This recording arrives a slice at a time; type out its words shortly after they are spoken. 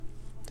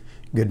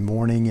Good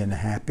morning and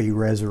happy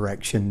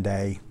Resurrection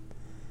Day.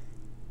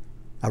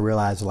 I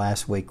realized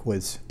last week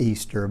was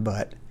Easter,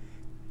 but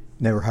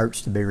never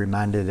hurts to be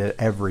reminded that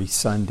every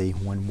Sunday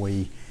when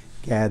we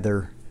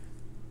gather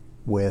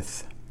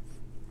with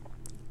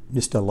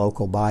just a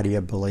local body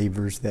of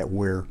believers that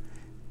we're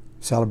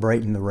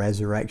celebrating the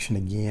resurrection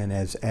again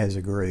as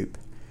a group.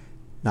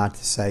 Not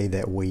to say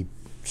that we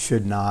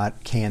should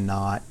not,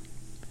 cannot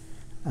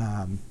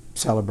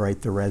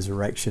celebrate the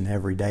resurrection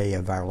every day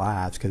of our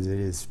lives, because it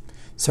is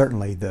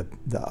certainly the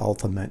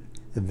ultimate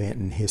event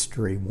in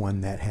history, one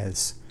that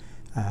has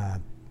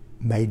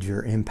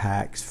major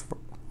impacts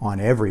on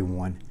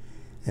everyone,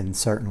 and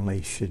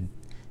certainly should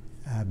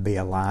be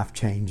a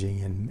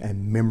life-changing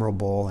and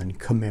memorable and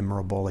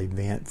commemorable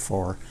event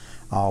for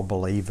all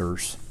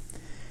believers.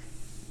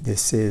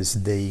 This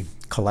is the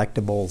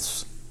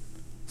Collectibles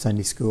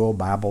Sunday School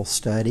Bible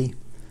Study,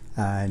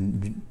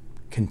 and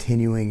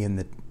continuing in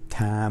the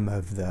time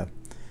of the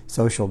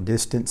social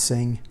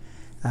distancing.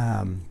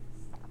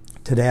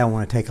 Today I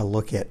want to take a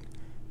look at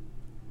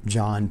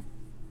John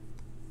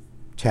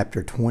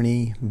chapter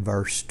 20,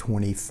 verse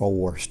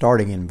 24,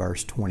 starting in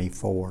verse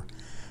 24.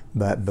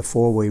 But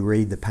before we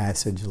read the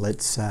passage,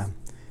 let's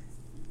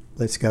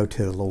go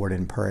to the Lord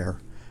in prayer.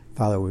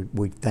 Father,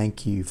 we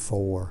thank you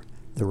for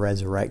the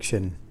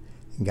resurrection,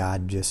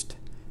 God, just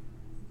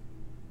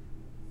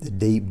the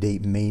deep,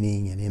 deep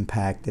meaning and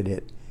impact that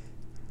it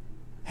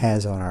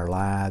has on our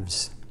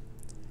lives,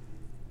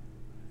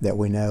 that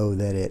we know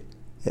that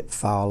it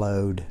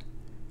followed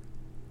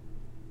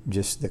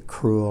just the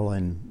cruel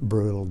and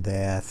brutal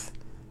death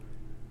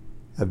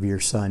of your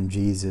Son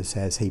Jesus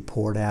as he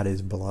poured out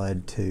his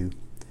blood to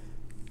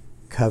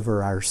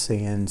cover our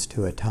sins,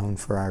 to atone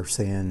for our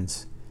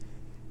sins.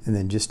 And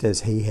then just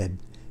as he had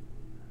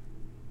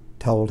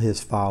told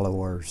his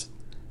followers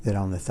that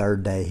on the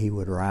third day he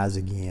would rise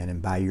again,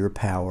 and by your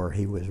power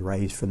he was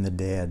raised from the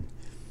dead,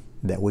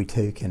 that we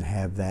too can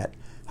have that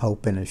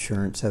hope and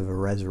assurance of a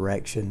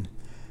resurrection,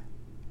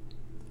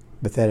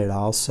 but that it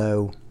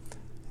also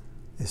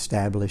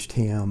established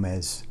him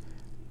as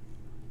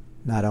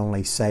not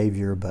only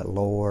Savior but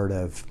Lord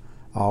of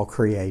all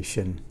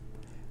creation,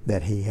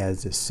 that he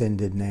has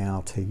ascended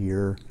now to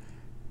your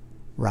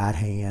right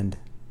hand,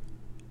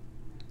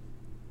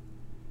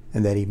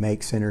 and that he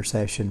makes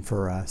intercession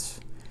for us.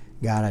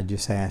 God, I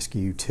just ask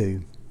you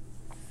to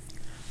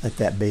let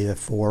that be the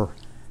foremost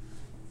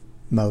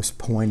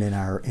point in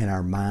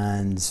our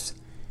minds,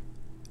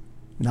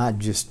 not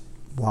just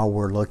while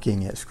we're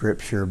looking at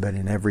Scripture, but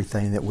in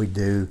everything that we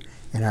do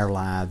in our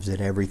lives, that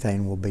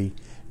everything will be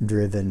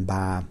driven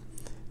by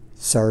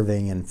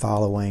serving and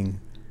following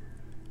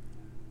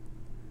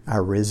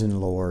our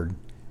risen Lord,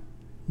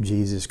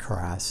 Jesus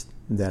Christ,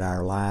 that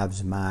our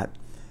lives might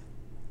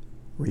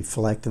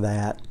reflect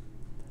that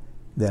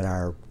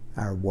our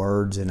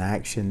words and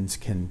actions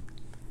can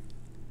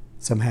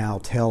somehow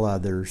tell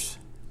others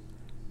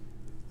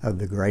of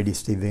the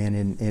greatest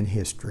event in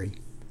history.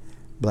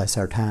 Bless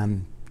our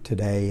time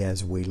today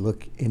as we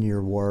look in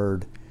your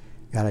word.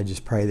 God, I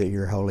just pray that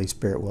your Holy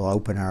Spirit will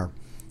open our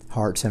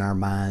hearts and our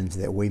minds,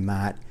 that we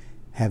might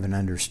have an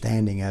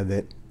understanding of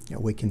it,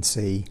 that we can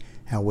see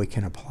how we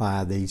can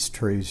apply these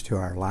truths to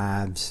our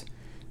lives,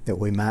 that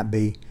we might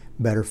be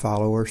better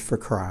followers for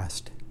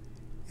Christ.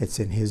 It's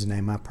in his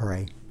name I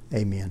pray.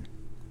 Amen.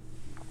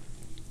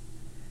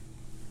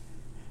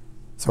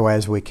 So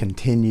as we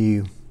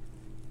continue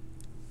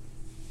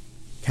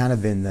kind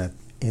of in the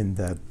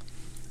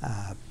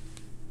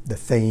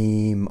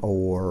theme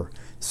or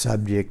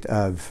subject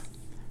of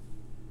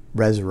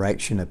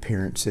resurrection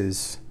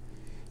appearances,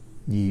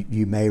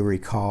 you may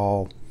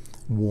recall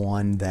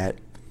one that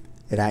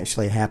it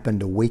actually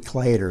happened a week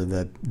later,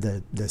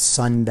 the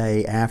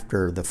Sunday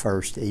after the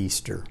first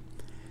Easter.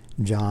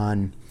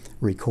 John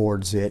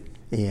records it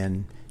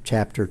in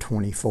chapter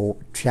 20,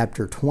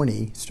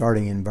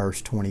 starting in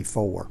verse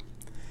 24. It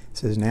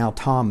says, "Now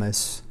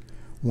Thomas,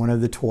 one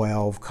of the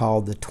 12,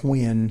 called the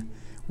twin,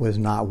 was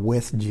not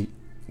with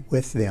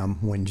them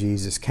when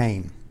Jesus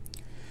came.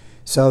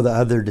 So the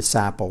other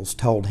disciples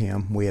told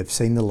him, 'We have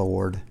seen the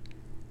Lord.'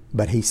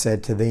 But he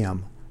said to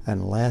them,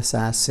 'Unless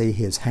I see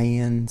his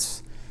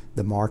hands,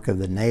 the mark of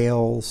the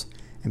nails,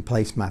 and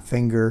place my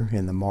finger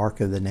in the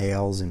mark of the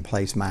nails, and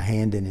place my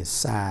hand in his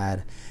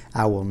side,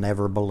 I will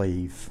never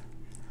believe.'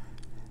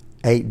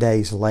 8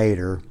 days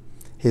later,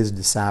 his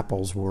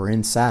disciples were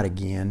inside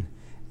again,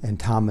 and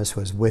Thomas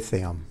was with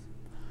them.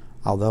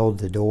 Although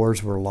the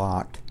doors were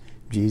locked,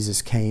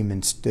 Jesus came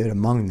and stood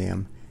among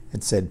them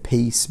and said,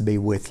 'Peace be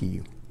with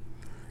you.'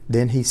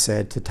 Then he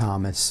said to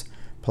Thomas,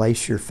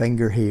 'Place your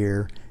finger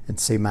here and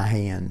see my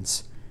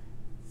hands.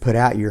 Put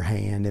out your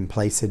hand and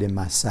place it in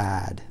my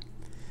side.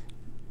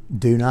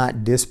 Do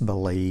not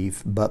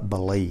disbelieve, but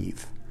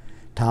believe.'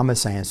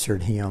 Thomas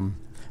answered him,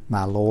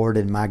 'My Lord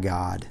and my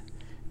God.'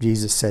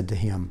 Jesus said to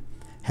him,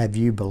 'Have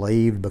you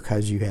believed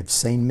because you have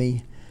seen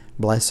me?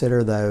 Blessed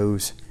are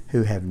those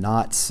who have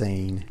not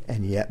seen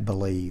and yet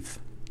believe."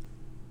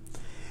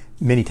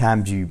 Many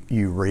times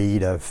you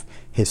read of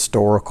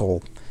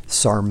historical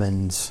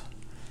sermons,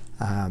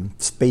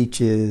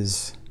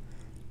 speeches,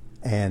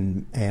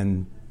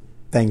 and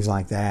things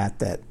like that,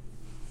 that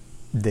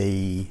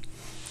the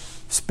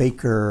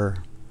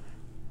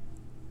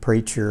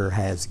preacher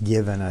has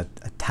given a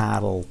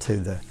title to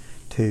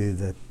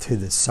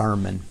the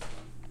sermon,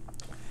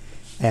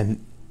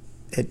 and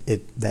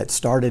it that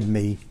started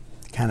me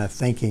kind of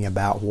thinking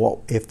about what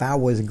if I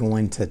was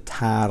going to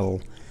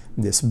title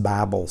this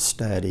Bible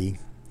study,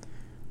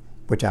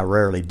 which I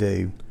rarely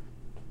do.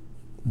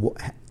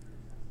 What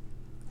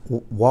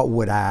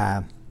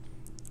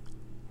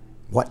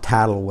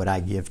title would I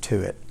give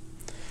to it?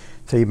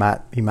 So you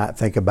might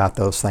think about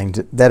those things.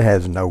 That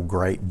has no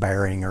great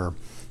bearing or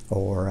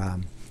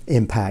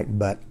impact,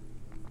 but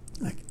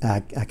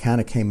I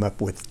kind of came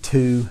up with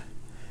two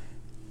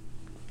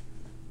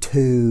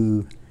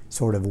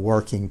sort of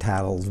working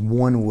titles.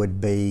 One would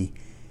be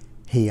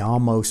He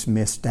Almost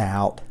Missed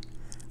Out,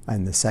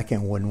 and the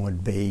second one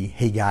would be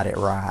He Got It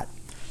Right.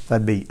 So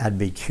I'd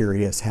be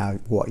curious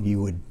what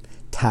you would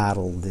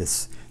title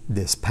this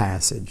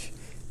passage.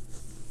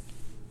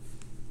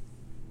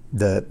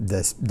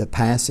 The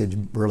passage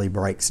really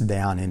breaks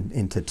down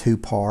into two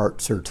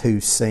parts or two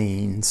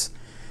scenes.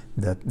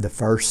 The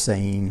first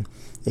scene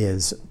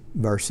is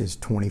verses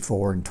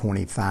 24 and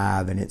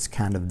 25, and it's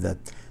kind of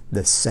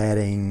the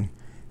setting,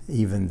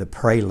 even the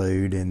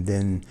prelude, and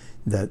then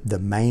the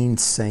main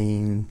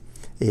scene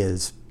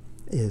is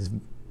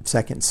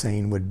second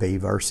scene would be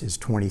verses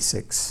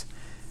 26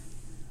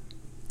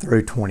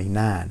 through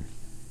 29.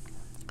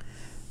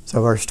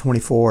 So verse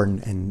 24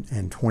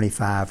 and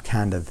 25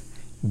 kind of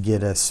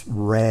get us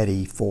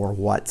ready for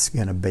what's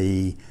going to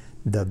be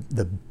the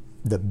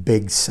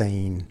big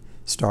scene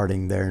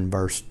starting there in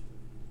verse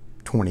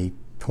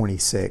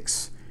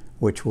 26,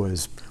 which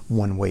was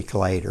 1 week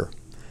later.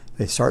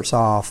 It starts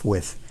off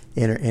with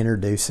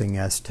introducing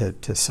us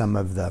to some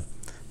of the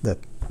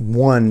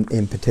one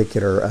in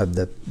particular of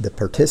the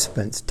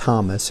participants,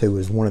 Thomas, who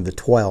was one of the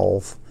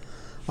 12,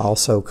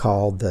 also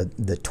called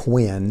the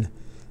twin,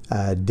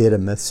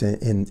 Didymus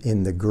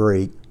in the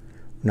Greek.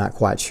 Not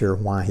quite sure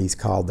why he's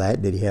called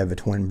that. Did he have a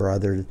twin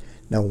brother?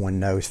 No one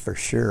knows for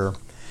sure.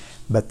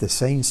 But the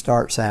scene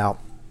starts out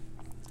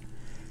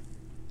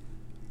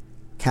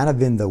kind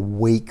of in the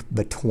week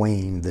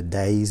between, the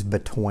days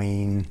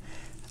between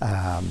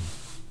the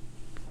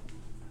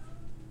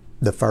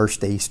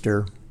first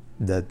Easter,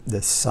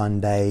 the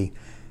Sunday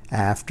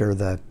after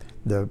the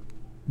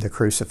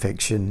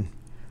crucifixion,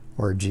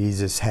 where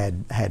Jesus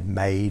had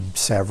made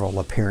several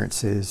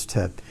appearances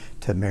to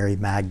Mary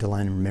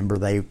Magdalene. Remember,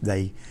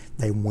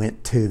 they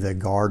went to the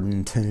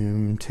garden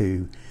tomb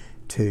to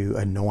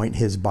anoint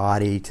his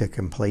body to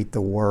complete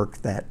the work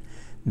that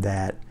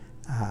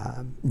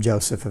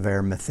Joseph of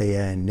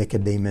Arimathea and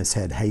Nicodemus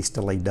had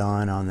hastily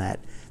done on that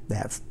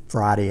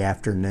Friday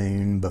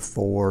afternoon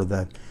before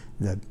the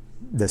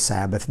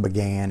Sabbath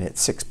began at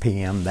 6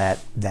 p.m.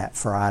 that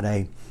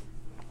Friday.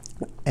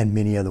 And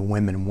many of the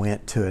women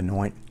went to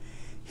anoint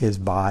his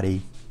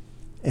body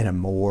in a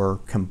more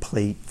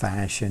complete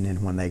fashion,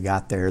 and when they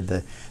got there,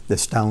 the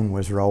stone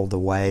was rolled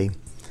away.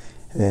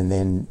 And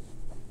then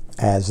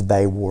as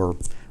they were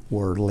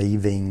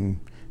leaving,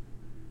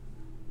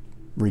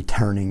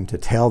 returning to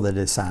tell the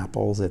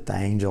disciples that the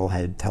angel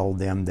had told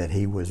them that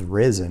he was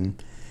risen,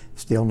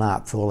 still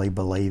not fully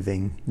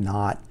believing,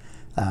 not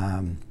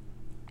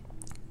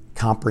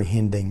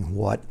comprehending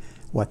what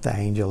the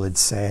angel had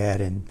said,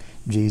 and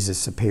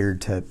Jesus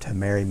appeared to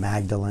Mary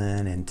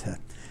Magdalene and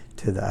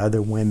to the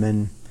other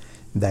women.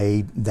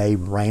 They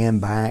ran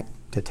back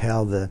to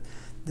tell the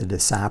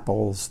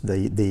disciples,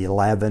 the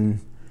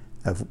 11,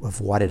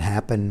 of what had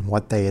happened,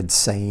 what they had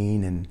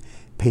seen, and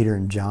Peter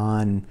and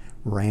John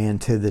ran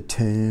to the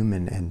tomb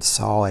and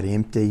saw it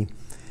empty.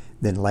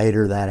 Then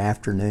later that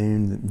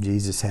afternoon,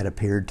 Jesus had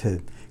appeared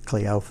to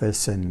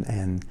Cleophas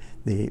and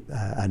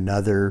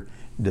another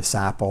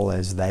disciple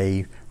as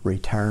they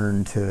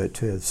returned to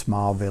a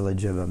small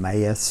village of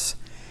Emmaus.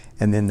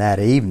 And then that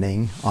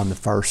evening, on the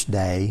first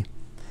day,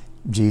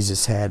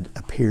 Jesus had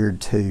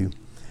appeared to,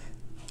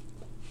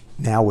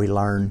 now we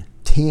learn,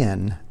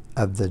 10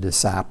 of the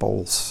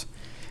disciples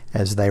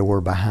as they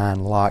were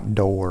behind locked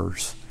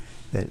doors.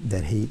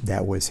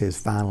 That was his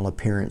final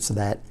appearance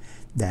that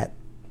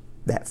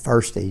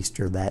first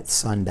Easter, that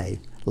Sunday,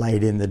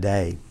 late in the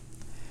day.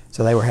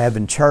 So they were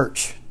having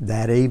church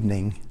that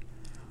evening,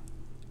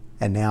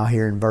 and now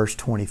here in verse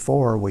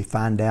 24 we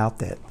find out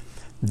that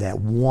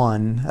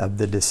one of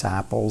the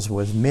disciples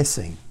was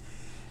missing.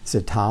 So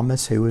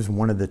Thomas, who was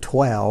one of the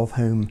 12,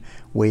 whom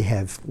we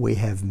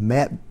have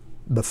met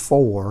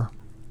before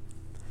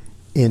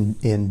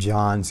in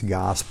John's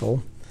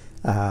Gospel.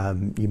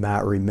 You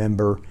might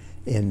remember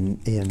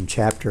in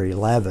chapter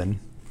 11,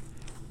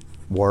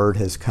 word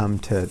has come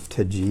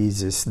to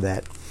Jesus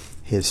that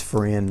his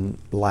friend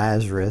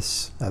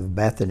Lazarus of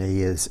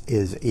Bethany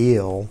is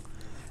ill,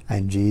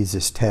 and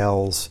Jesus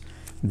tells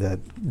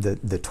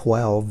the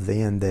 12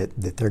 then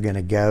that they're going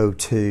to go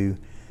to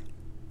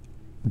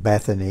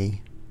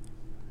Bethany,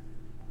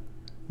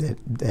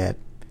 that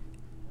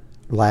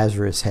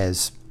Lazarus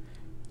has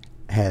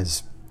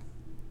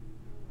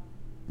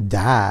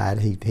died.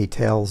 He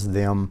tells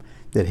them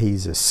that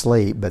he's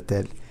asleep, but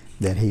that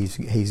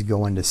he's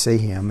going to see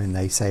him. And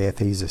they say, if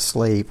he's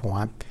asleep,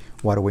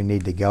 what do we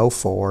need to go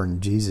for?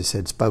 And Jesus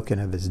had spoken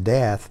of his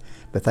death,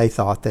 but they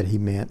thought that he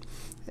meant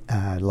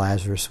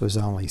Lazarus was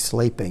only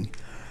sleeping.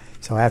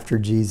 So after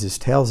Jesus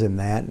tells him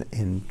that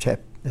in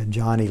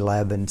John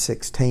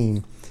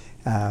 11:16,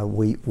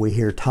 we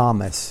hear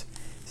Thomas.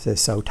 It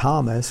says, so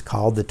Thomas,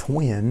 called the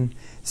twin,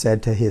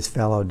 said to his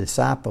fellow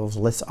disciples,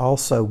 let's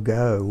also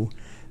go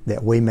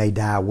that we may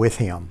die with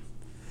him.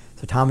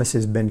 So Thomas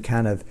has been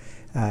kind of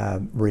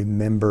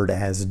remembered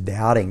as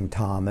doubting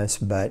Thomas,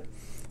 but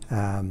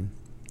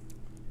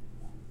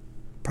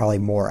probably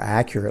more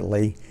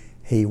accurately,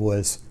 he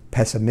was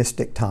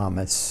pessimistic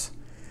Thomas,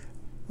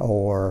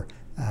 or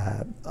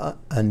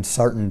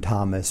uncertain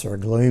Thomas, or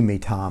gloomy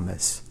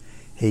Thomas.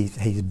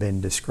 He's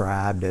been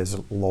described as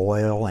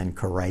loyal and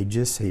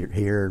courageous.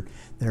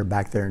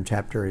 Back there in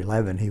chapter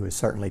 11, he was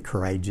certainly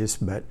courageous,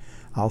 but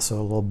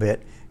also a little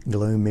bit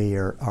gloomy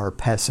or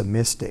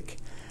pessimistic.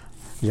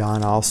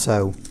 John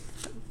also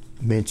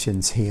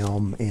mentions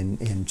him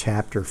in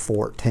chapter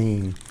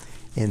 14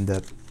 in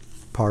the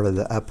part of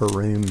the upper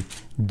room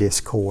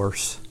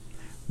discourse,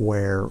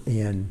 where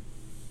in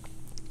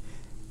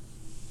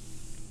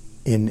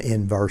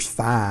verse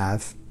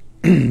 5,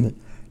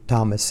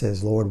 Thomas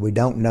says, Lord, we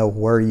don't know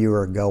where you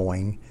are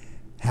going.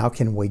 How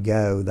can we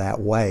go that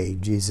way?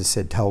 Jesus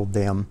had told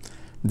them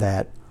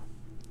that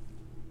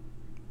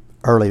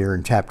earlier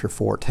in chapter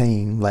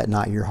 14, let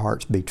not your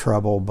hearts be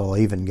troubled.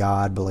 Believe in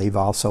God. Believe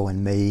also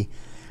in me.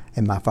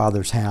 In my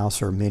Father's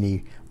house are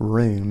many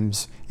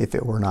rooms. If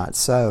it were not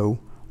so,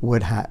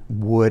 would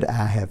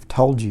I have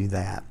told you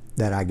that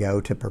I go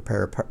to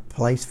prepare a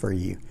place for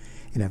you?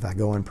 And if I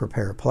go and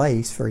prepare a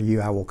place for you,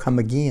 I will come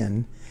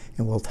again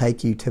and will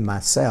take you to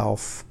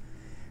myself.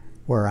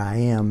 Where I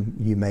am,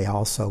 you may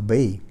also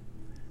be.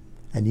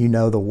 And you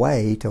know the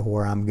way to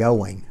where I'm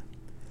going.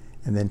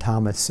 And then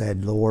Thomas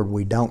said, Lord,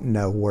 we don't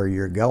know where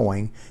you're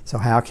going, so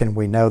how can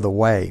we know the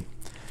way?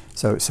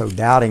 So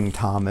doubting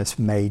Thomas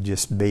may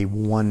just be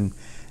one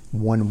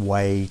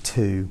way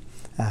to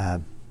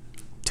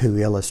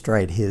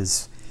illustrate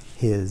his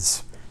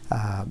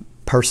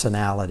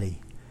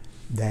personality,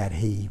 that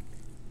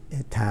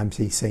at times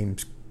he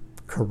seems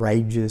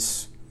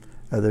courageous,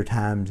 other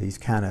times he's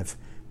kind of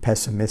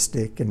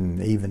pessimistic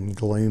and even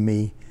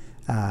gloomy.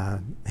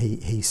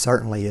 He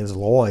certainly is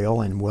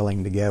loyal and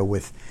willing to go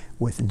with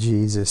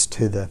Jesus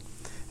to the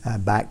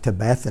back to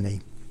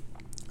Bethany.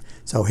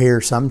 So here,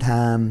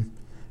 sometime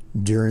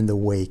during the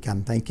week,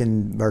 I'm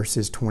thinking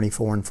verses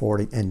 24 and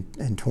 40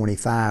 and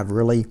 25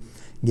 really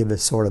give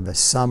us sort of a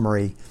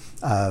summary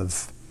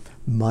of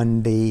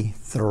Monday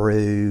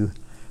through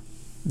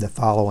the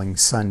following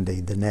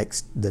Sunday,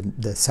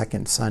 the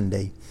second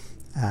Sunday,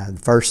 the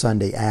first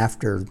Sunday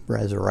after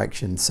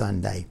Resurrection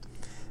Sunday,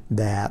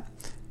 that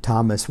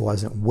Thomas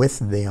wasn't with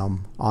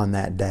them on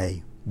that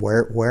day.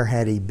 Where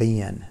had he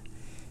been?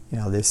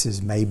 This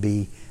is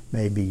maybe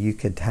you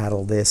could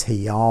title this,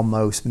 he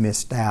almost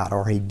missed out,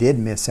 or he did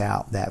miss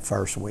out that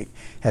first week.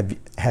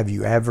 Have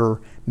you ever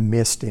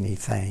missed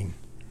anything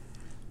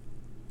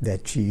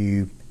that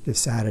you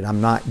decided,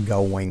 I'm not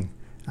going,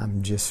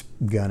 I'm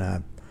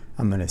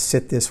gonna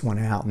sit this one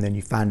out, and then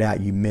you find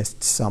out you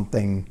missed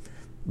something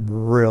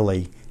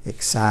really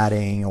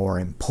exciting or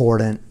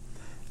important?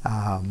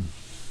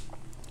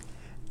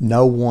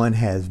 No one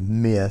has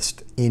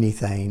missed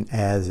anything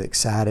as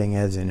exciting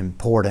as and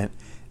important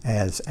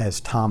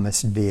as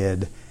Thomas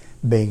did,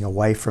 being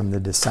away from the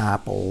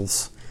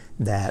disciples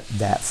that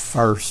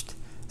first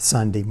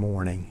Sunday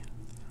morning.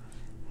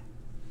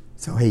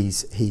 So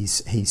he's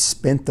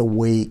spent the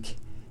week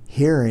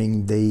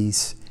hearing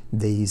these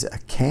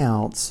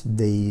accounts,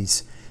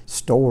 these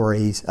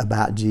stories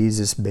about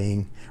Jesus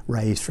being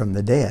raised from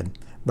the dead.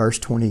 Verse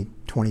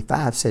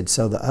 25 said,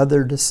 so the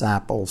other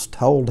disciples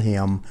told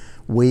him,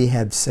 we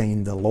have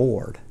seen the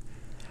Lord.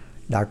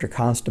 Dr.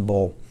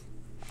 Constable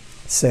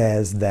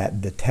says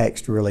that the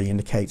text really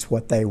indicates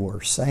what they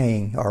were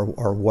saying,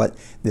 or what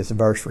this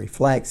verse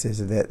reflects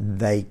is that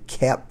they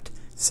kept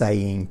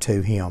saying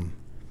to him.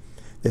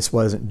 This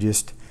wasn't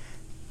just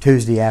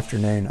Tuesday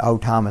afternoon, oh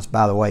Thomas,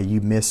 by the way,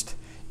 you missed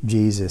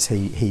Jesus,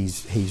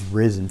 he's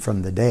risen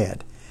from the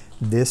dead.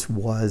 This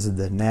was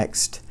the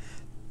next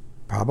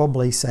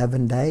probably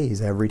 7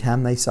 days every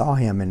time they saw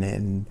him,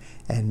 and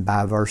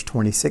by verse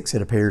 26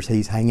 it appears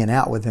he's hanging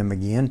out with him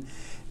again,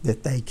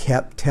 that they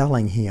kept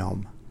telling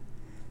him.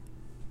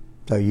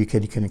 So you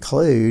could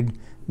conclude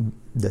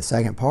the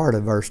second part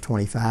of verse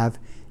 25,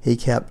 he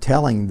kept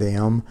telling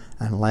them,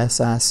 unless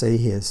I see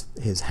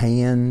his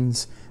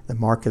hands, the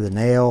mark of the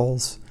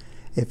nails,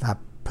 if I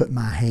put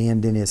my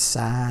hand in his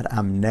side,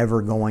 I'm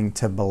never going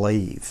to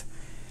believe.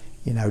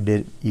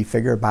 Did you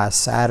figure by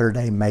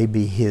Saturday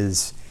maybe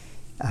his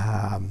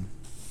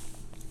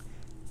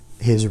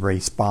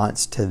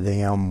response to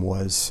them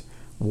was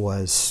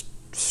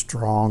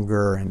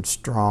stronger and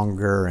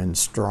stronger and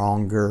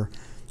stronger?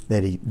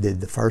 That he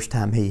did the first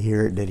time he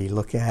heard it, did he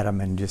look at them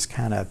and just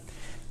kind of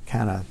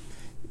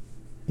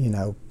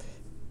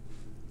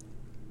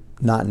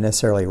not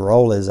necessarily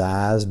roll his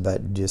eyes,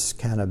 but just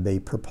kind of be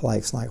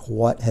perplexed, like,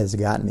 what has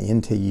gotten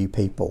into you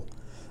people?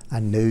 I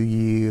knew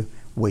you.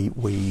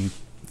 We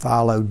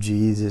followed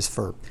Jesus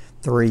for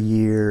 3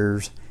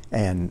 years,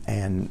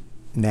 and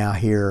now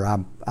here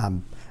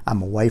I'm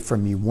away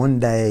from you one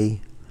day,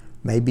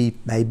 maybe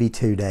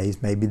 2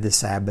 days, maybe the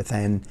Sabbath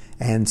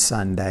and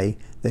Sunday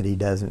that he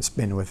doesn't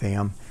spend with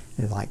him.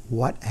 And like,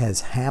 what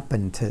has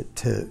happened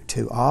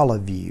to all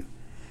of you?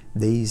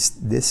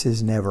 This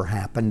has never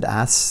happened.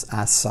 I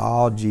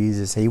saw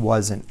Jesus. He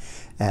wasn't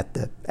at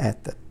the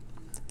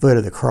foot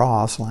of the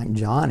cross like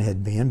John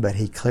had been, but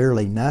he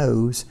clearly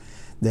knows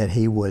that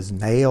he was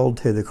nailed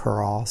to the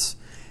cross,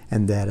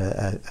 and that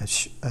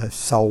a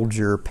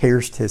soldier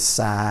pierced his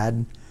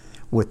side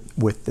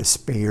with the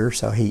spear.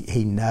 So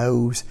he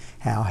knows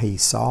how he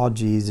saw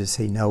Jesus.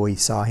 He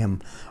saw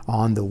him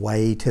on the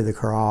way to the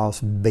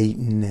cross,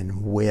 beaten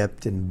and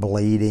whipped and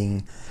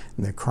bleeding,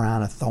 and the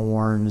crown of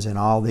thorns and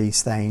all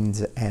these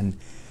things. And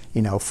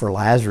for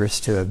Lazarus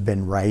to have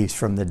been raised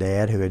from the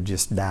dead, who had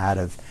just died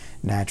of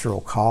natural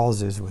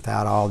causes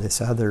without all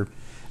this other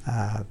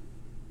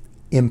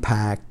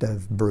impact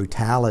of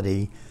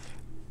brutality,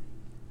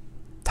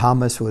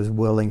 Thomas was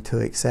willing to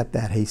accept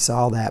that. He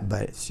saw that,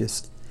 but it's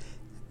just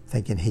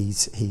thinking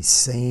he's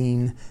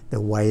seen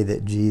the way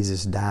that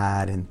Jesus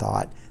died and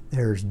thought,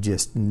 there's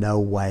just no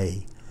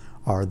way.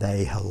 Are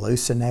they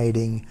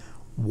hallucinating?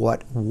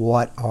 What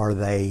are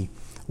they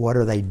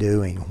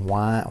doing?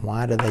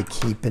 Why do they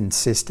keep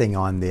insisting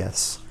on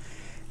this?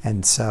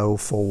 And so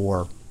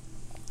for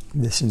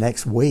this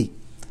next week,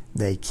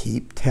 they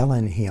keep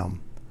telling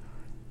him.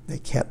 They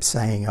kept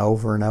saying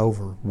over and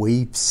over,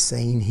 we've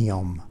seen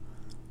him.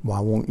 Why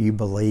won't you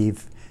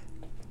believe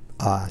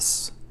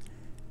us?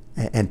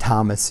 And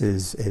Thomas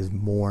is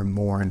more and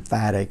more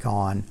emphatic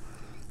on,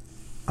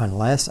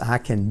 unless I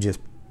can just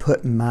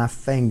put my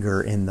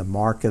finger in the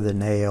mark of the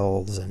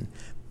nails and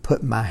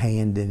put my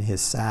hand in his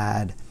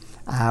side,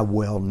 I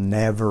will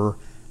never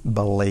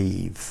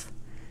believe.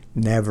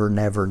 Never,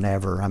 never,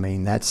 never. I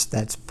mean, that's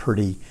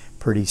pretty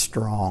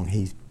strong.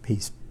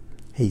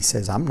 He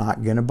says, I'm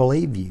not going to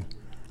believe you.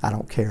 I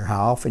don't care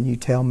how often you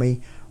tell me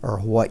or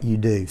what you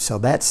do. So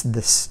that's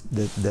the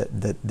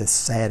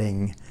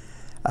setting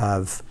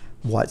of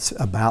what's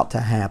about to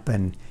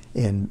happen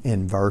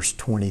in verse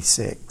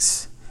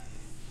 26.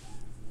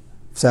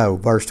 So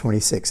verse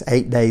 26,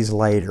 8 days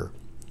later,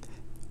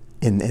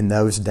 in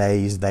those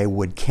days they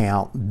would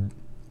count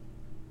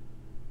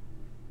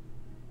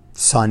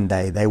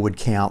Sunday. They would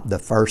count the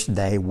first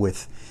day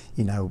with,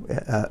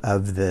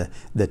 of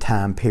the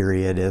time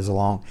period as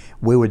long.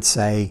 We would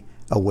say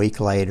a week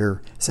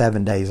later,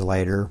 7 days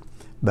later,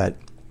 but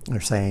they're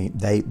saying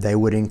they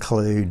would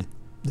include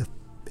the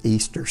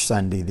Easter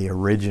Sunday, the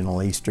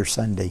original Easter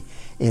Sunday,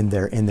 in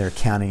their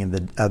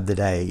counting of the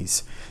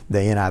days. The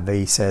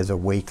NIV says a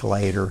week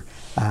later.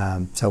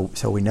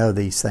 So we know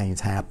these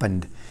things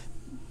happened.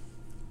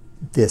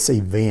 This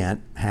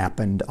event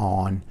happened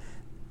on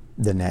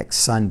the next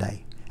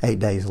Sunday. 8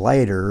 days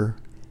later,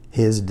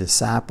 his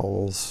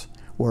disciples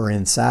were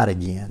inside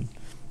again.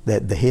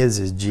 That his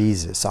is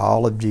Jesus.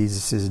 All of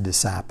Jesus'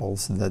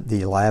 disciples,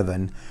 the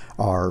 11,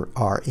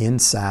 are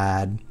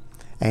inside,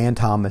 and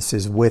Thomas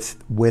is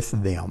with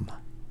them.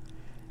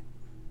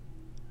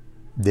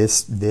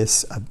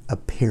 This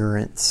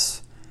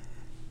appearance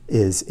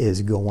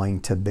is going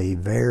to be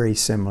very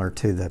similar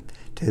to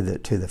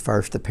the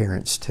first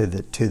appearance to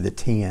the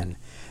 10.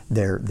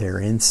 They're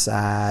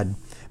inside,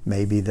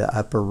 maybe the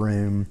upper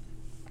room.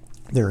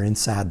 They're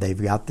inside.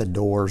 They've got the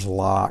doors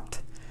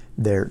locked.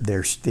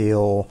 They're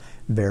still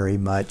very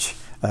much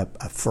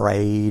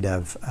afraid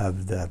of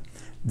the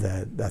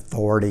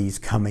authorities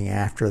coming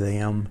after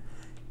them.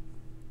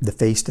 The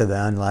Feast of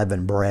the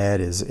Unleavened Bread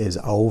is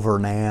over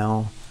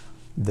now.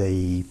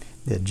 The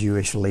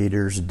Jewish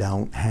leaders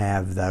don't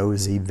have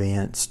those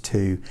events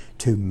to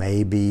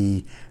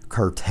maybe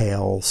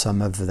curtail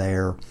some of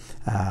their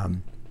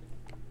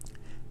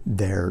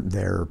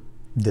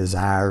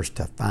desires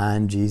to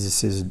find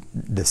Jesus'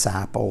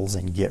 disciples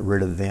and get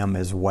rid of them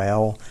as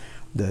well.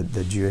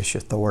 The Jewish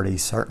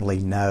authorities certainly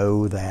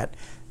know that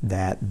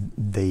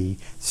the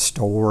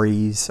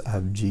stories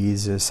of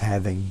Jesus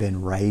having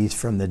been raised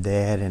from the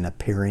dead and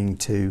appearing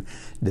to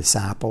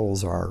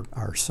disciples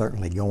are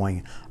certainly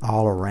going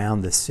all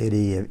around the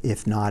city,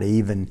 if not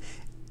even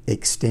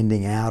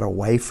extending out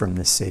away from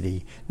the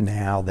city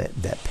now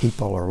that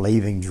people are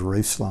leaving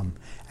Jerusalem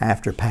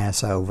after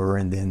Passover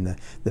and then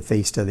the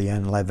Feast of the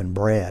Unleavened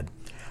Bread.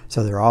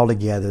 So they're all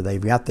together.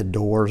 They've got the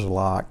doors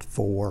locked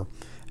for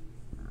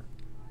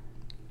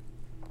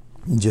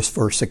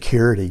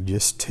security,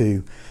 just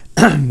to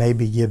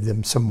maybe give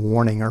them some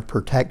warning or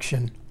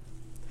protection.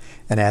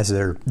 And as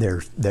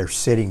they're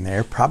sitting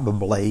there,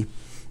 probably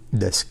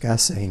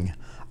discussing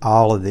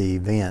all of the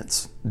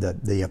events,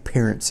 the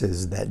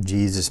appearances that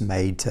Jesus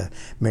made to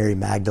Mary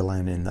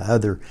Magdalene and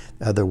the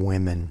other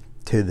women,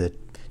 to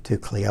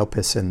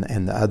Cleopas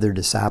and the other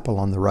disciple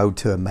on the road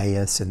to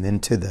Emmaus, and then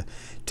to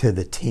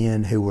the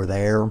 10 who were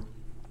there.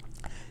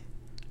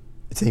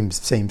 It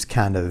seems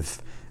kind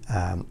of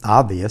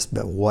obvious,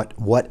 but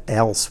what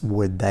else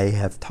would they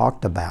have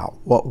talked about?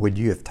 What would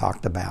you have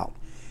talked about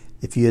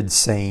if you had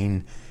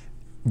seen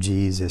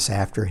Jesus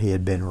after he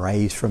had been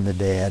raised from the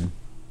dead,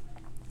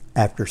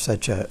 after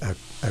such a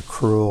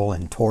cruel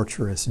and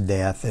torturous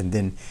death, and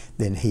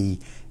then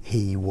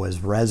he was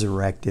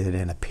resurrected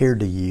and appeared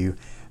to you?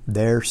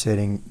 They're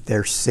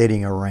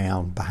sitting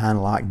around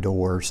behind locked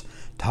doors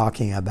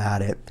talking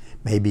about it,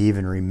 maybe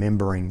even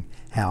remembering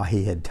how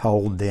he had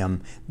told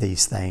them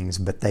these things,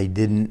 but they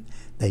didn't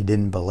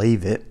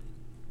believe it.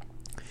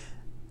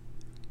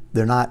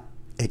 They're not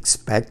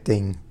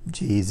expecting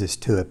Jesus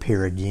to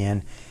appear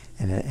again,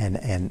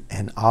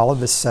 and all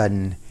of a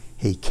sudden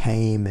he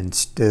came and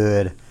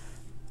stood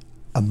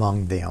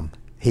among them.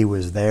 He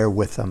was there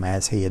with them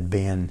as he had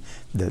been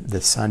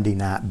the Sunday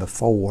night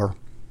before,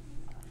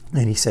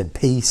 and he said,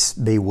 "Peace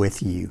be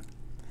with you."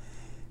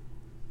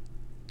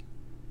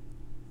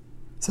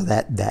 So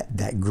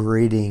that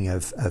greeting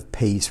of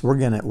peace, we're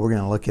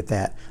gonna look at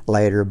that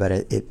later, but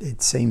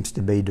it seems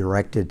to be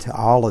directed to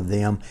all of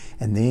them.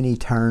 And then he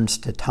turns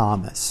to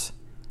Thomas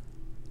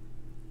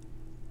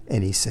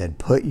and he said,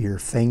 "Put your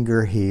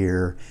finger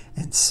here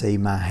and see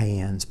my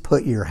hands.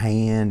 Put your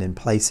hand and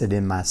place it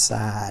in my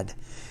side.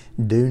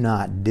 Do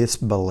not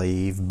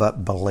disbelieve,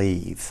 but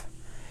believe."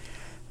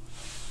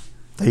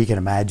 So you can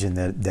imagine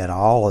that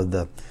all of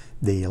the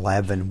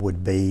 11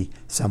 would be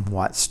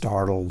somewhat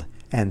startled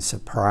and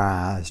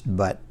surprised,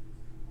 but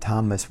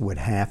Thomas would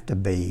have to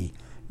be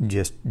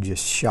just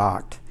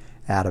shocked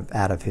out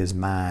of his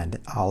mind.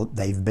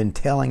 They've been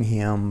telling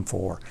him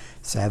for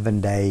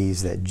 7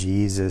 days that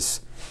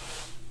Jesus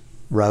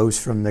rose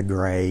from the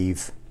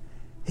grave.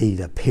 He'd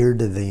appeared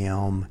to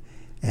them,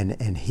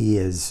 and he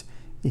is,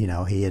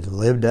 he had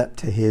lived up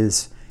to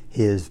his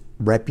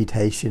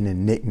reputation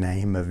and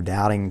nickname of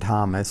Doubting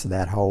Thomas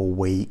that whole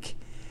week.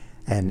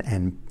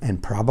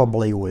 And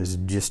probably was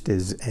just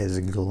as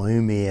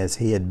gloomy as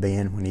he had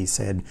been when he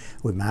said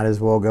we might as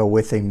well go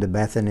with him to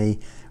Bethany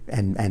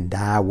and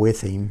die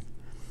with him.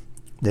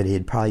 That he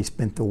had probably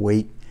spent the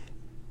week,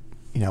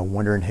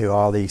 wondering who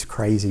all these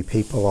crazy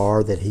people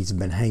are that he's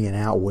been hanging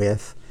out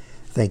with,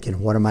 thinking,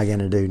 what am I going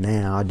to do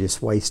now? I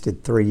just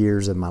wasted 3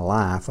 years of my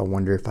life. I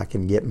wonder if I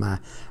can get my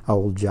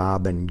old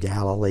job in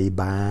Galilee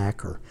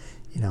back, or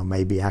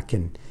maybe I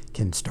can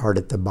start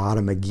at the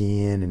bottom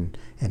again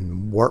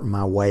and work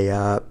my way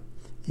up.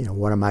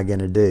 What am I going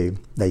to do?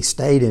 They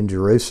stayed in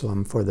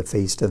Jerusalem for the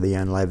Feast of the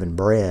Unleavened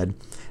Bread.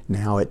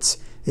 Now it's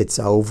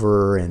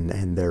over,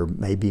 and they're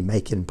maybe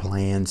making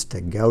plans to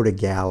go to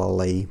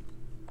Galilee,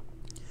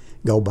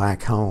 go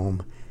back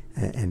home,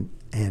 and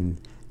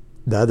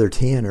the other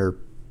 10 are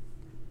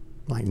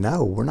like,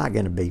 no, we're not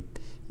going to be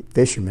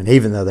fishermen,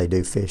 even though they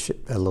do fish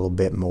a little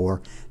bit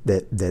more,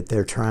 that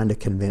they're trying to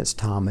convince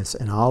Thomas.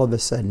 And all of a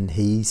sudden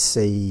he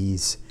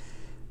sees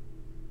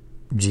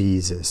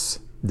Jesus,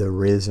 the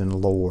risen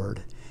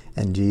Lord,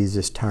 and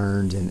Jesus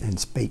turns and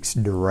speaks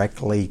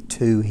directly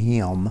to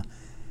him,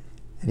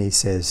 and he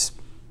says,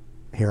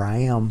 "Here I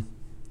am.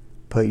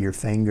 Put your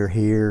finger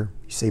here.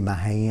 You see my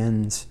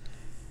hands?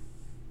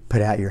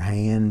 Put out your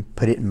hand.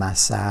 Put it in my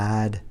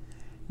side.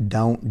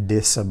 Don't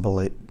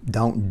disbelieve,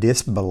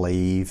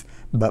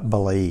 but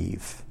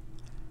believe."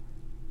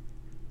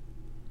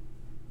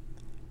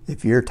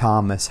 If you're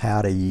Thomas,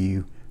 how do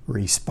you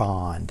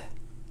respond?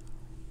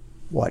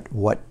 What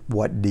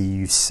do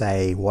you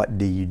say? What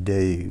do you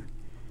do?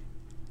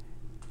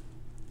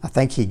 I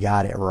think he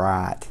got it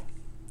right.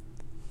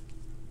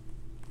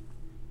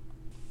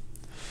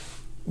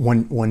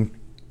 One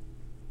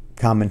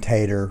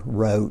commentator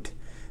wrote,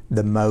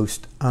 "The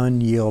most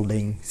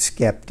unyielding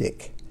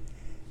skeptic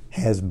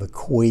has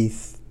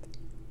bequeathed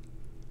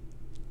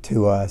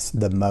to us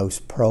the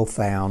most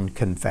profound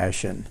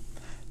confession."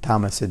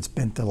 Thomas had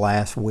spent the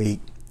last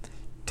week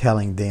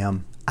telling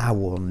them, "I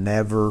will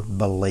never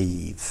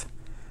believe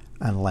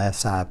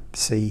unless I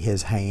see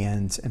his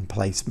hands and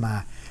place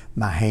my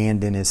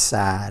hand in his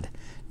side."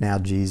 Now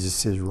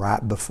Jesus is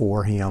right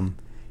before him,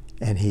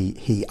 and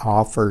he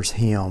offers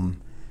him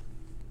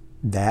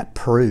that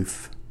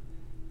proof.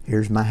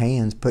 Here's my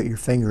hands. Put your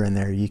finger in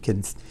there. You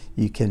can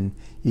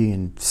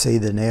see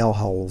the nail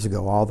holes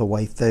go all the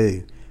way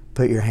through.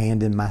 Put your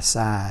hand in my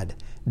side.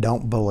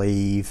 Don't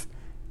believe.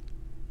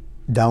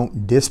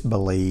 Don't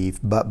disbelieve,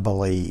 but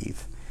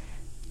believe.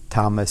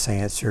 Thomas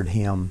answered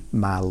him,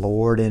 "My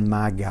Lord and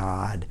my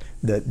God,"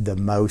 the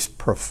most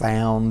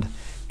profound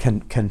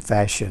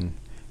confession,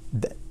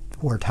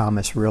 where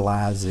Thomas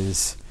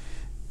realizes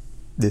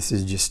this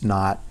is just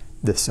not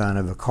the son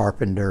of a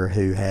carpenter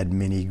who had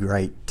many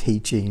great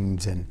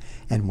teachings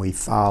and we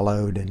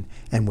followed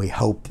and we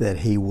hoped that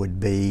he would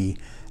be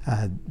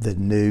the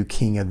new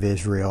king of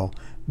Israel,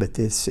 but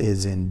this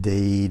is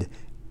indeed,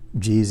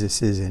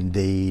 Jesus is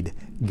indeed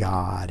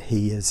God.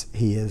 He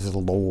is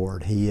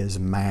Lord. He is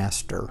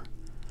Master.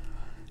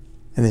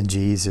 And then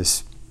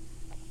Jesus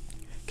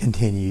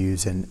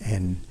continues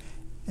and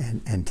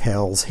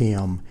tells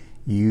him,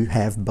 "You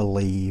have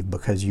believed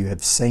because you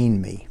have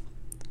seen me.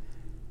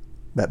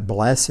 But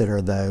blessed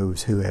are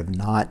those who have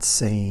not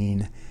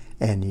seen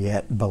and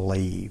yet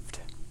believed."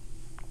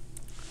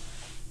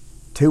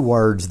 two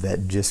words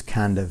that just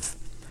kind of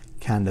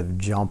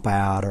jump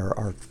out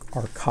or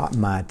caught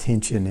my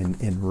attention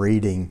in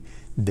reading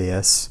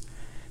this.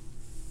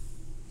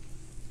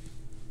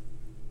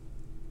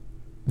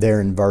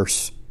 There in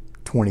verse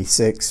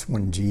 26,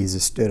 when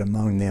Jesus stood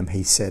among them,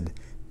 he said,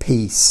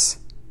 "Peace."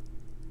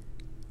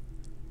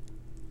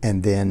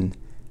 And then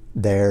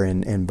there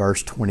in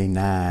verse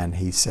 29,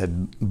 he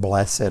said,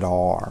 "Blessed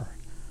are."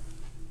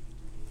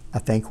 I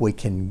think we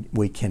can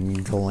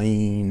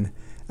glean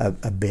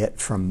a bit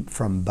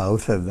from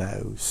both of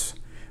those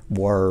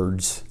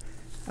words,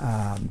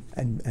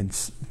 and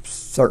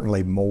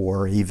certainly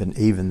more,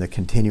 even the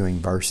continuing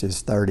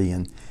verses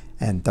 30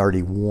 and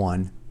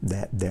 31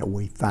 that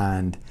we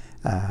find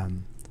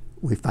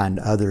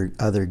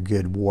other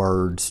good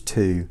words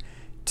to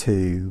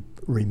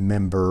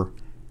remember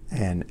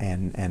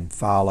and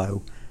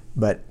follow.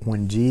 But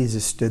when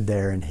Jesus stood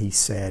there and he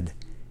said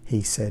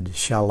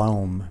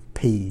shalom,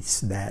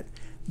 peace, that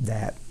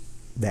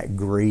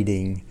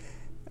greeting,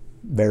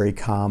 very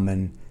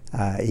common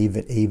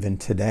even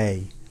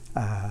today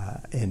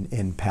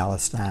in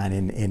Palestine,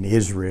 in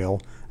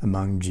Israel,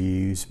 among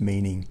Jews,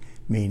 meaning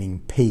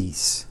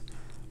peace.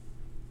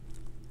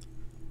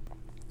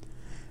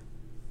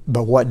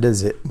 But what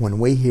does it, when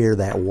we hear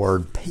that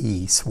word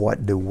peace,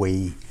 what do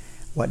we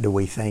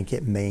think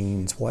it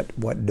means?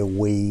 What do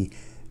we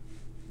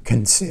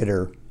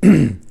consider?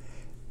 You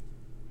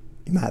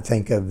might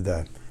think of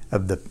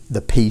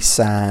the peace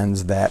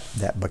signs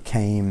that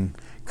became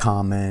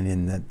common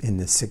in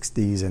the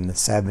 60s and the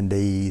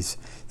 70s,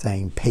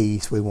 saying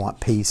peace. We want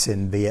peace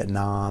in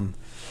Vietnam.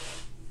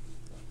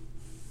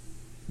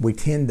 We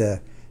tend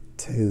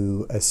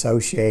to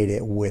associate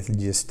it with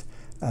just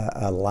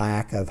a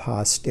lack of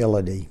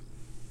hostility.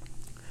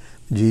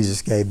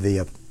 Jesus gave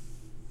the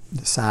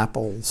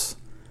disciples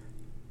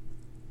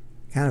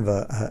kind of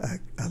a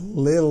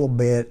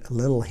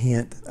little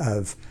hint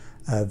of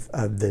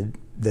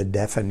the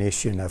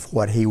definition of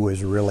what he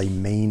was really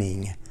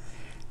meaning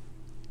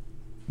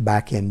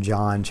back in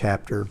John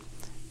chapter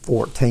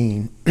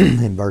 14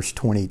 in verse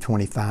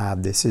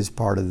 20-25. This is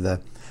part of the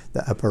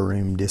upper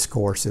room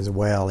discourse as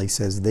well. He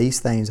says,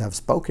 "These things I've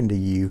spoken to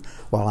you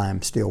while I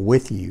am still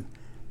with you,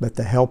 but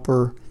the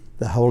Helper,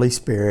 the Holy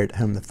Spirit,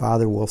 whom the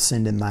Father will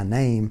send in my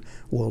name,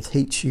 will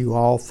teach you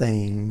all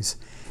things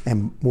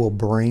and will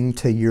bring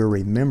to your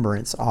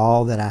remembrance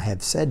all that I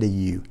have said to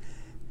you.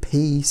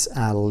 Peace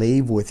I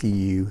leave with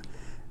you,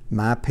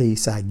 my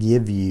peace I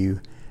give you,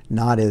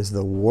 not as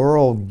the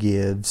world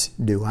gives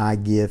do I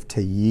give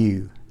to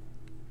you."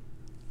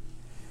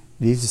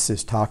 Jesus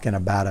is talking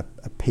about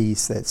a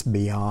peace that's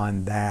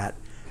beyond that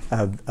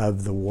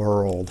of the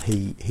world.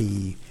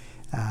 He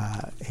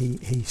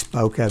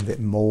spoke of it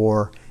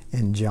more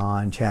in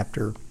John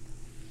chapter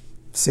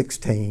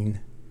 16.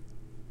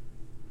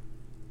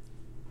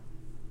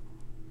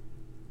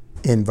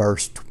 In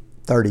verse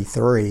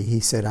 33, he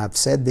said, "I've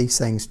said these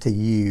things to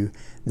you,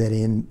 that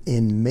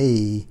in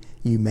me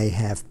you may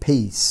have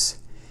peace.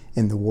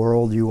 In the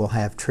world you will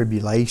have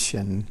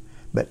tribulation,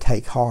 but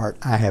take heart,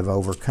 I have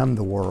overcome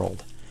the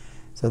world."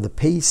 So the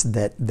peace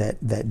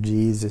that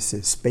Jesus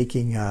is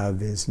speaking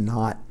of is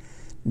not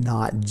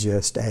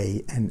just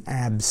an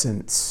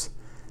absence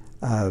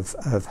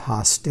of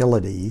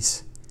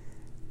hostilities.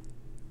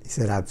 He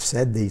said, "I've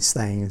said these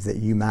things that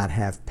you might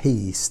have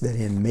peace, that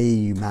in me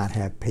you might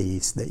have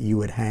peace, that you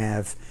would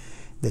have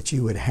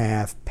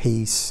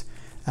peace,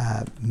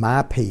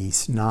 my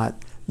peace,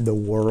 not the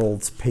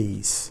world's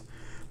peace."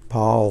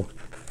 Paul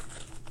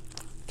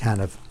kind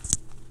of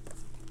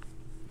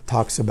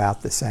talks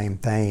about the same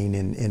thing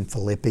in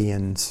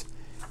Philippians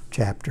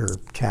chapter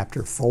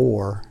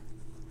 4.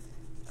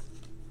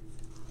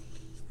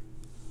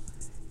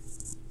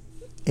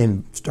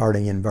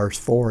 Starting in verse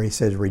 4, he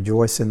says,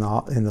 "Rejoice in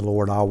the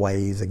Lord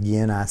always.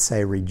 Again I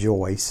say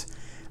rejoice.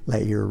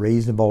 Let your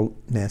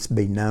reasonableness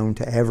be known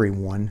to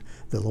everyone.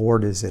 The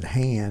Lord is at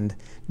hand.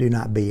 Do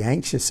not be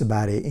anxious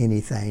about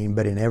anything,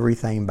 but in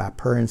everything by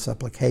prayer and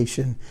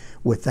supplication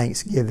with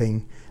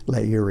thanksgiving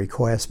let your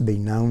requests be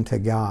known to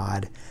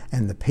God,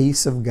 and the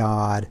peace of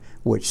God,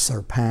 which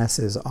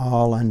surpasses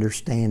all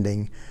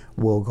understanding,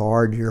 will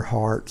guard your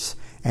hearts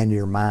and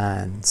your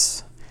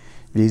minds."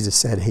 Jesus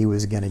said he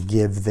was going to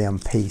give them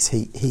peace.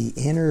 He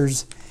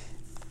enters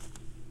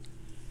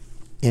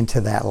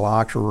into that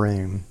locked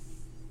room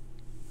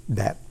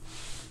that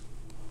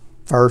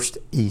first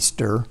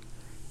Easter,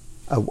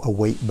 a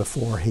week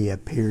before he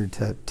appeared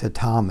to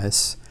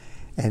Thomas,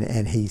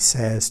 and he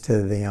says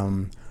to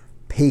them,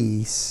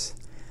 "Peace."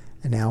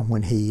 And now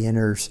when he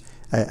enters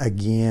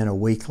again a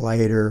week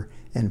later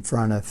in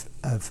front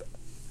of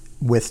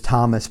with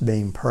Thomas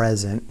being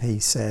present, he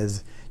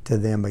says to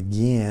them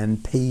again,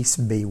 "Peace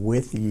be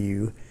with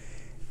you."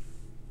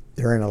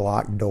 They're in a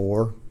locked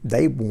door.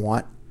 They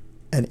want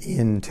an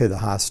end to the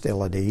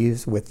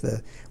hostilities with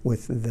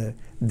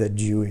the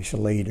Jewish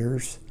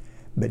leaders,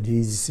 but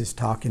Jesus is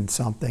talking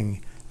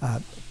something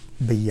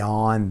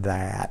beyond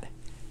that.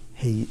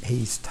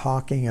 He's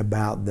talking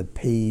about the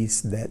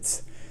peace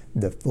that's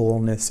the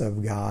fullness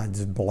of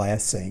God's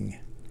blessing.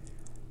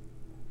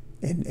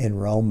 in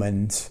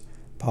Romans,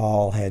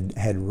 Paul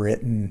had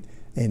written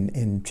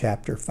in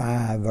chapter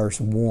 5,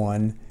 verse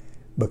 1,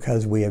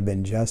 because we have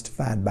been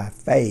justified by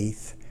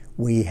faith,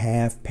 we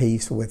have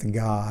peace with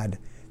God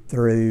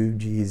through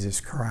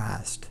Jesus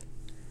Christ.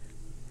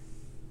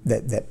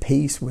 That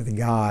peace with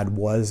God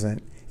was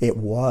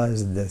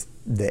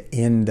the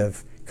end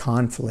of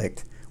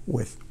conflict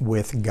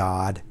with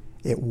God.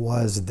 It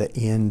was the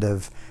end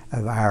of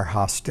our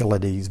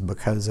hostilities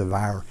because of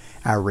our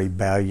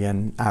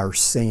rebellion, our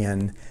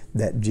sin,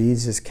 that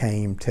Jesus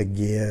came to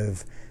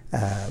give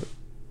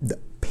the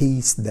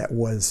peace that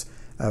was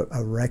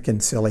a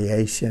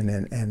reconciliation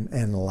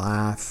and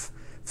life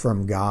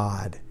from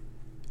God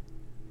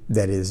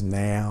that is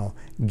now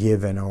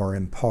given or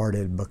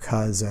imparted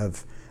because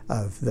of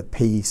the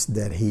peace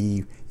that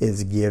He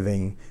is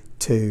giving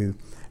to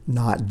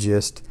not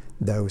just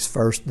those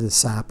first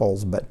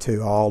disciples, but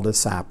to all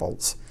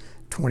disciples.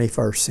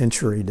 21st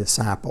century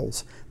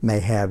disciples may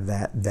have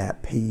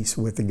that peace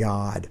with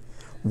God.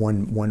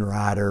 One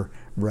writer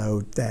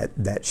wrote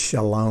that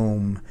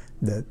shalom,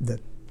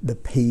 the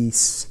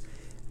peace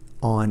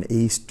on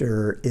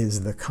Easter,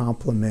 is the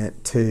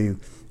complement to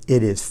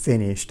it is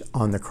finished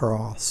on the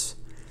cross.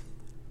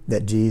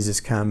 That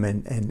Jesus come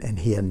and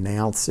He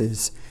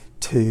announces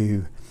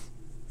to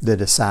the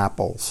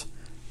disciples,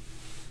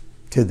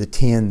 to the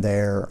 10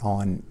 there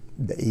on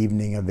the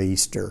evening of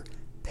Easter,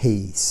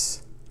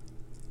 peace.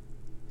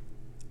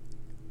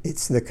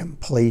 It's the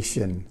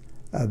completion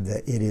of the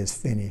it is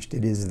finished.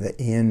 It is the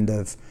end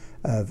of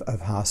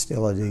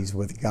hostilities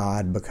with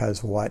God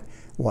because what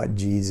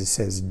Jesus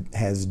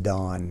has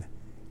done.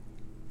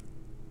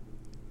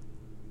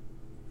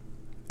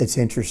 It's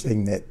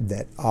interesting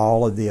that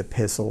all of the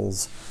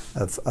epistles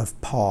of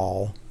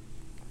Paul,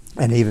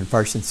 and even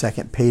 1st and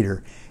 2nd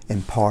Peter,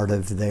 in part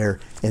of their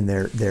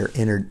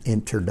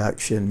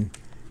introduction,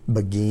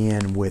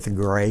 begin with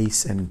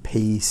grace and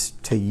peace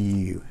to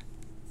you.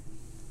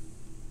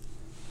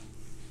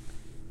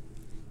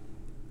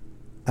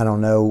 I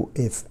don't know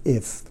if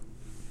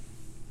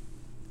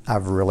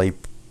I've really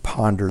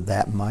pondered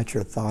that much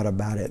or thought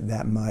about it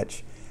that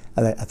much.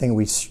 I think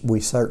we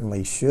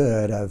certainly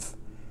should, of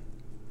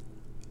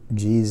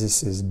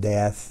Jesus'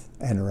 death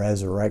and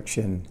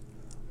resurrection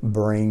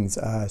brings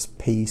us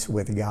peace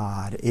with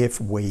God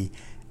if we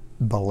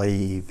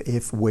believe,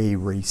 if we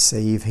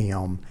receive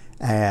Him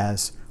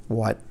as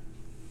what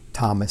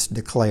Thomas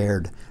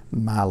declared,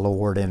 my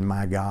Lord and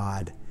my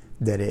God,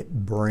 that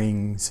it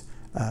brings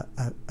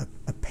a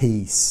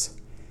peace,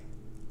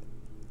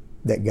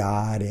 that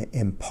God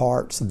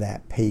imparts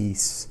that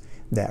peace,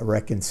 that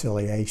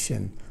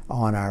reconciliation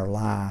on our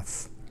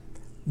life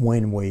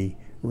when we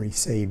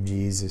receive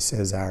Jesus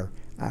as our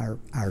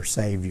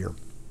Savior.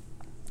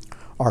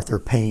 Arthur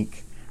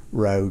Pink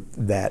wrote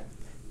that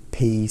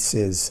peace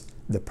is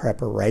the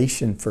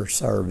preparation for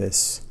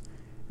service,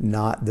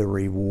 not the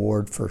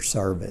reward for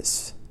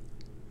service.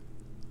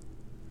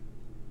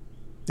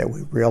 That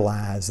we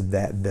realize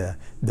that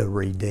the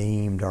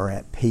redeemed are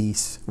at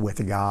peace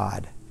with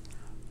God.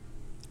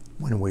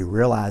 When we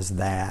realize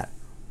that,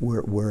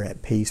 we're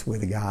at peace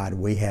with God.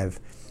 We have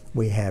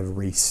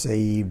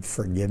received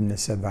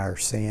forgiveness of our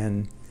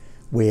sin.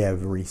 We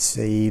have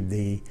received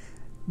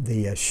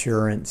the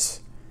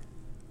assurance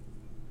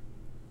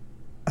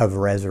of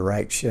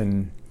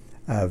resurrection,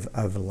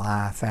 of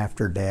life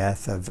after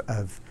death,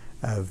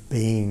 of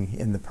being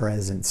in the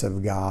presence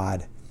of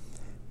God.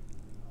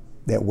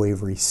 That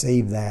we've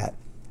received that.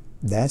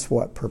 That's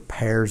what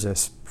prepares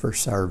us for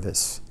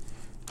service.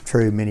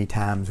 True, many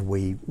times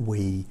we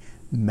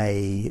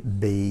may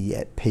be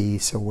at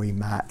peace, or we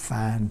might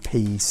find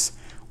peace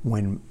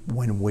when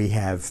we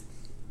have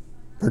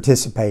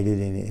participated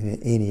in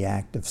any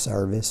act of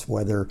service,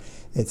 whether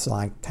it's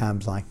like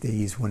times like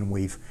these when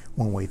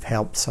we've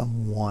helped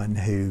someone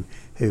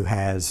who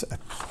has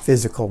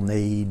physical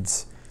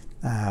needs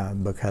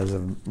because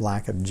of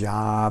lack of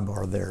job,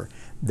 or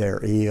they're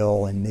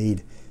ill and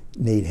need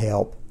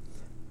help,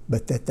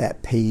 but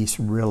that peace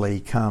really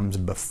comes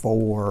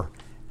before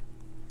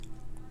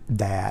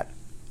that,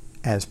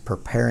 as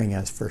preparing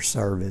us for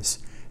service,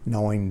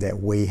 knowing that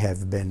we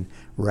have been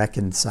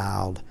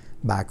reconciled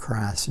by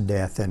Christ's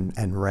death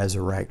and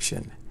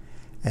resurrection.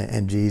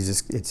 And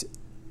Jesus, it's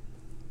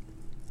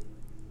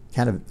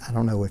kind of, I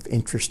don't know if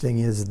interesting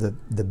is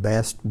the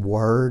best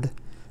word,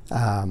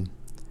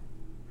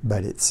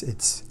 but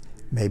it's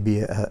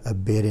maybe a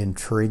bit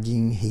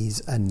intriguing.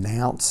 He's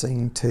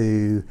announcing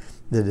to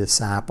the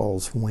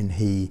disciples when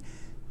He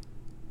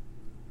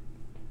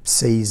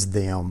sees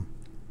them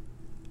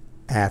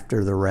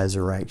after the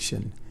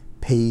resurrection,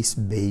 peace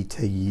be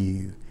to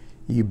you.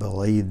 You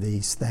believe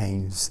these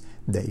things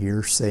that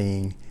you're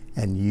seeing,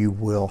 and you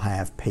will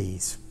have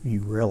peace.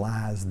 You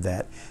realize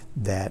that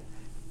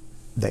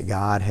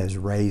God has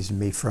raised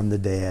me from the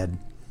dead,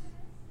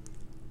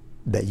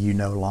 that you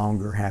no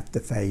longer have to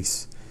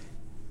face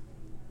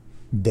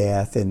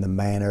death in the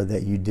manner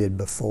that you did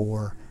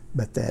before,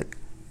 but that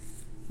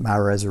my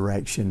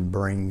resurrection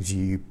brings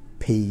you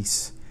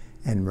peace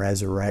and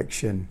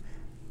resurrection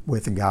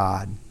with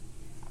God.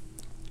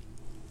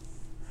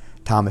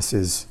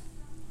 Thomas's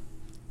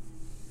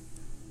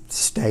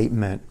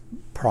statement,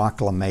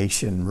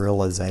 proclamation,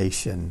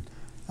 realization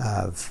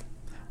of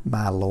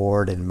my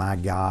Lord and my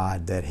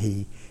God, that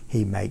he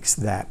makes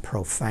that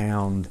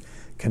profound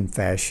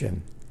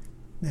confession,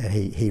 that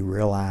he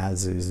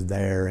realizes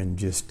there in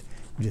just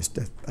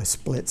a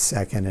split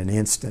second, an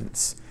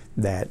instance,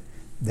 that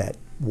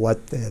what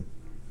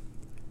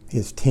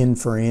his 10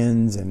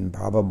 friends and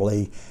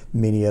probably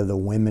many of the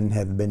women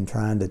have been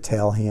trying to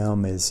tell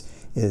him is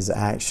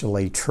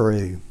actually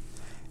true.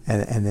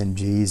 And then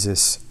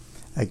Jesus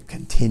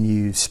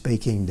continues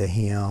speaking to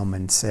him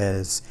and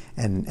says,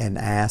 and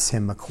asks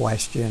him a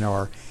question,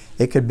 or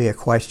it could be a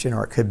question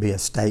or it could be a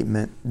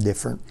statement.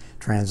 Different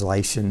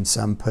translations,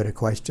 some put a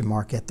question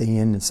mark at the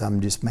end and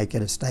some just make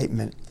it a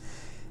statement.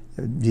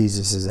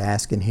 Jesus is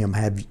asking him,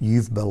 have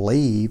you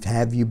believed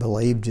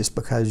just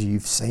because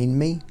you've seen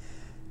me?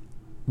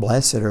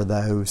 Blessed are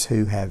those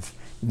who have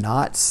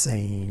not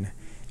seen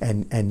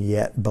and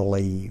yet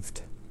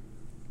believed.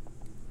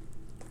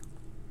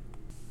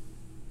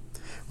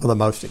 Well, the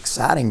most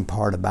exciting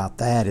part about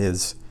that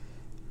is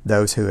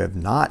those who have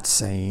not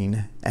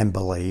seen and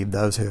believed,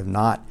 those who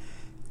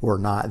were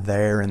not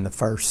there in the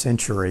first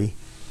century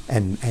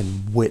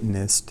and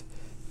witnessed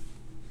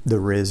the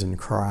risen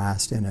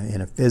Christ in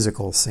a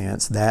physical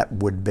sense. That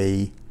would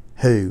be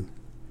who?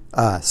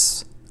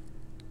 Us.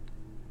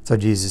 So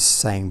Jesus is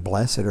saying,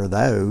 blessed are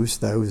those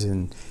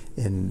in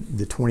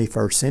the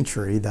 21st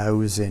century,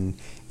 those in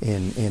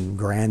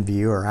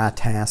Grandview or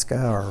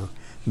Itasca or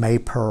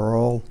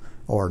Maypearl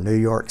or New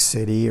York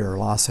City or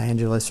Los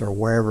Angeles or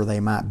wherever they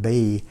might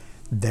be.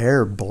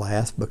 They're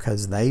blessed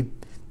because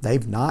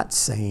they've not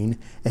seen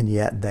and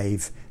yet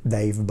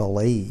they've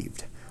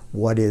believed.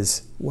 What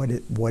is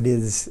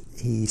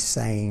he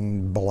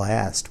saying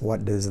blessed?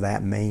 What does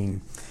that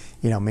mean?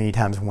 Many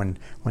times when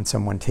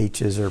someone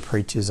teaches or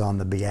preaches on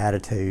the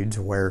Beatitudes,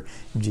 where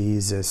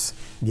Jesus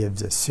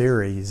gives a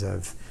series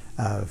of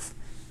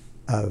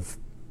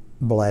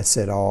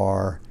blessed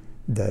are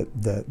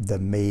the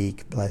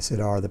meek, blessed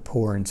are the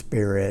poor in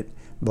spirit,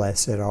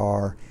 blessed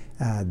are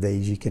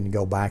these. You can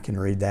go back and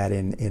read that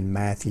in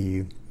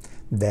Matthew.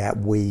 That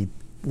we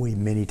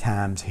many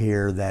times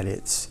hear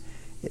that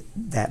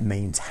that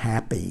means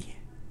happy,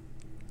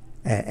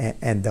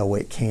 and though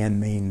it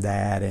can mean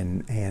that,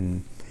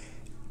 and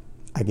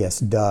I guess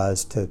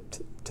does to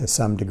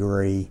some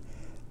degree,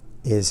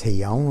 is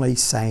he only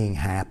saying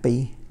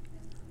happy?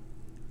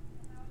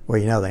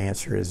 Well, the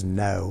answer is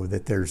no,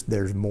 that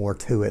there's more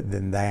to it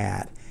than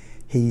that.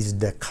 He's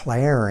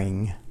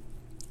declaring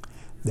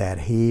that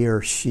he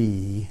or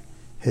she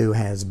who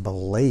has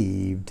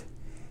believed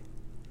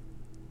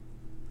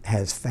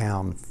has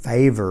found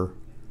favor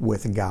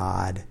with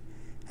God,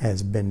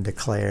 has been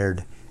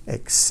declared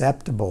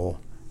acceptable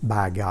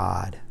by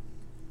God.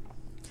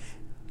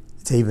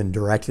 It's even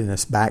directing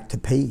us back to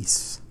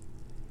peace.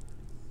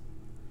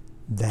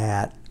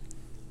 That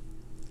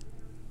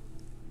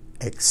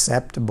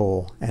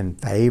acceptable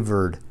and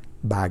favored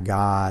by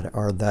God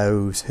are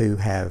those who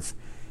have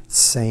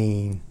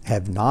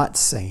not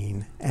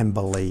seen and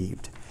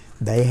believed.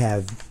 They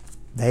have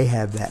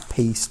that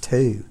peace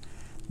too.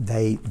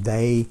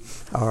 They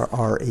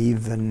are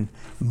even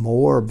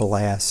more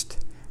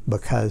blessed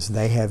because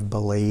they have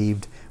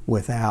believed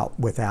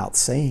without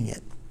seeing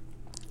it.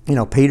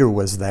 Peter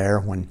was there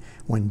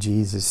when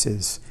Jesus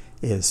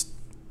is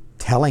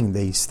telling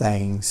these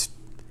things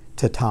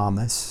to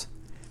Thomas,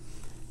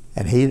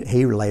 and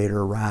he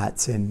later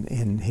writes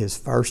in his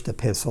first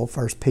epistle,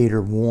 1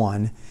 Peter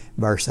 1,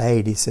 verse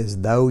 8, he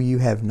says, though you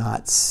have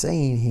not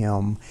seen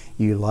him,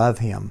 you love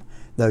him.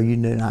 Though you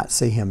do not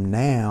see him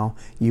now,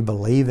 you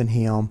believe in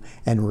him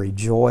and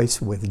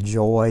rejoice with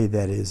joy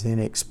that is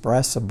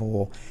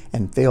inexpressible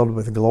and filled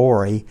with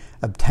glory,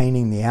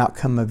 obtaining the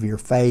outcome of your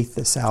faith,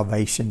 the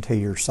salvation to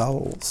your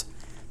souls.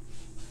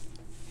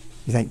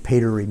 You think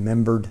Peter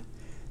remembered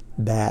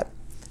that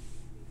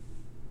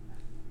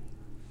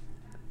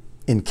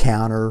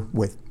encounter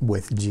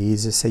with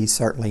Jesus? He's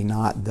certainly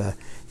not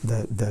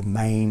the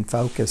main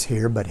focus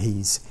here, but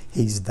he's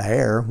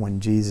there when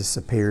Jesus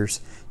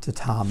appears to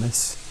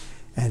Thomas.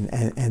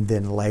 And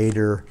then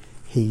later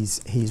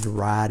he's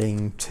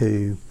writing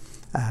to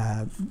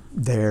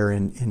there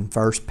in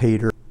 1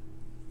 Peter,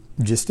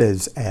 just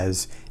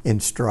as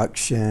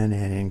instruction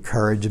and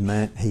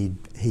encouragement.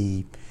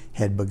 He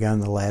had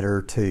begun the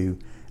letter to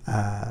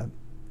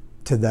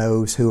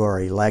those who are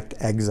elect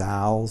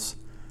exiles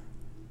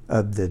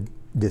of the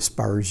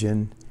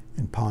dispersion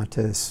in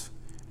Pontus,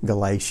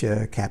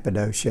 Galatia,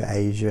 Cappadocia,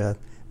 Asia,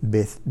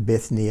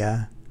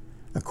 Bithynia,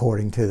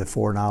 according to the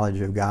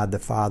foreknowledge of God the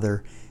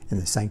Father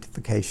and the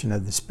sanctification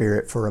of the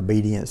Spirit, for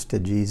obedience to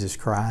Jesus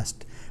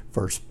Christ,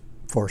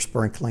 for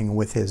sprinkling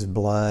with his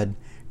blood,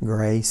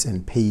 grace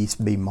and peace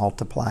be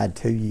multiplied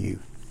to you.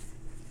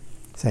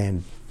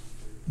 Saying,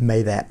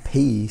 may that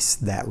peace,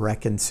 that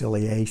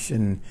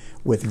reconciliation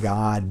with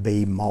God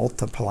be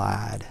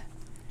multiplied.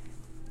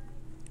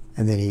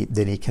 And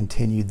then he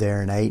continued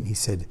there in 8, and he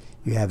said,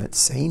 you haven't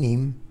seen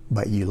him,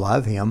 but you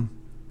love him.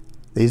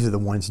 These are the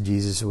ones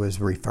Jesus was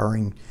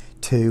referring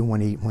 2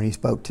 when he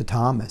spoke to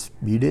Thomas.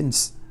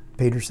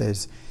 Peter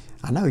says,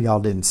 I know y'all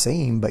didn't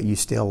see him, but you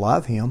still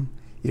love him.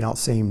 You don't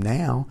see him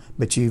now,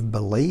 but you've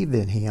believed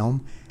in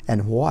him.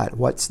 And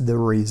what's the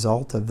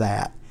result of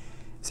that?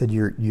 He said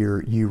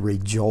you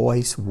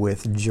rejoice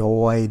with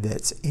joy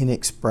that's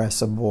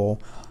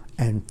inexpressible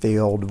and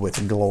filled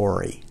with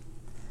glory.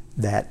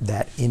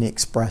 That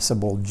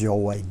inexpressible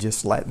joy,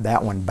 just let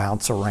that one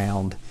bounce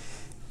around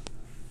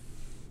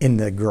in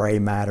the gray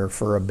matter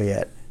for a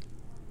bit.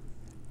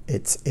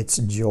 It's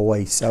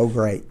joy so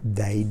great.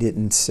 They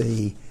didn't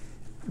see,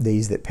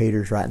 these that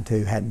Peter's writing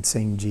to hadn't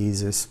seen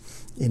Jesus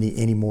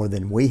any more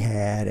than we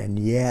had, and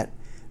yet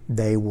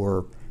they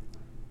were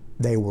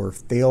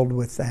filled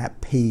with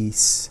that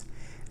peace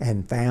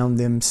and found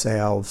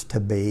themselves to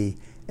be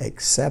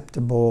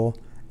acceptable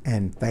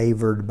and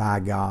favored by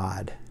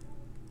God.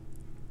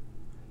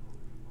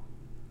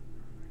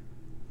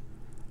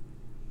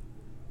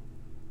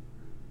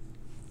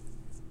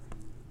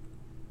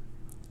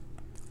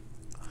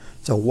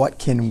 So what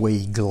can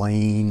we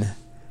glean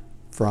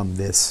from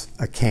this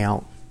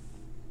account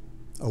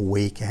a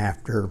week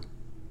after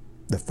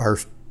the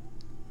first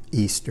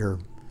Easter,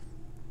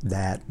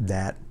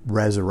 that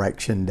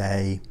resurrection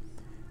day?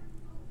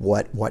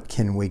 What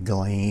can we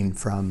glean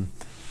from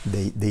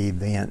the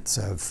events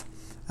of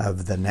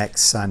the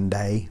next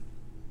Sunday?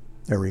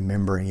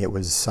 Remembering it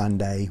was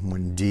Sunday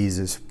when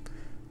Jesus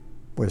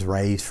was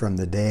raised from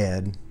the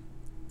dead.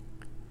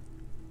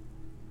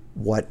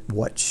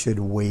 What should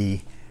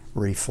we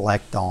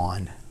reflect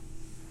on?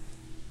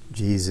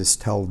 Jesus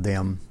told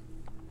them,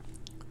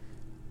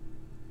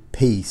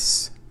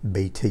 peace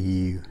be to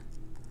you.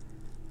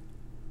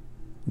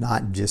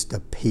 Not just a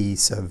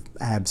peace of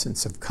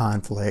absence of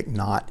conflict,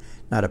 not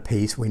a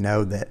peace. We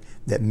know that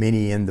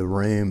many in the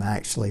room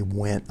actually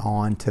went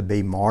on to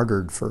be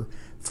martyred for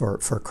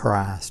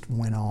Christ,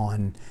 went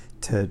on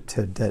to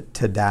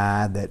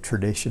die. That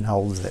tradition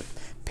holds that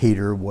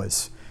Peter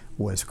was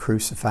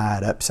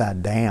crucified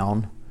upside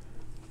down,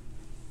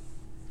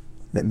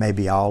 that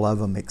maybe all of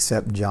them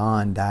except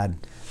John died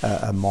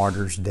a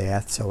martyr's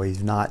death. So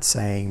he's not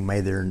saying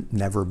may there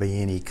never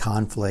be any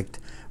conflict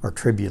or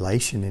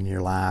tribulation in your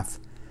life,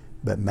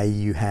 but may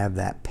you have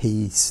that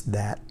peace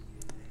that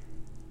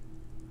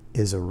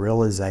is a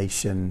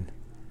realization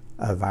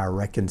of our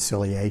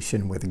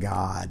reconciliation with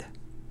God.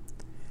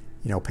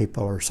 You know,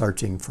 people are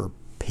searching for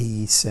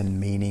peace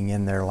and meaning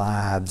in their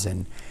lives,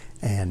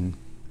 and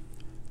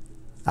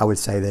I would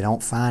say they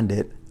don't find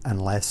it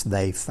unless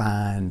they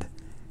find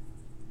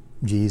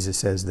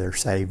Jesus as their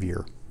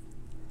Savior.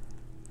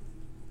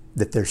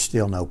 That there's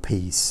still no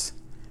peace.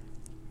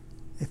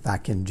 If I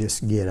can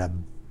just get a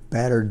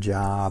better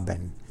job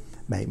and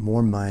make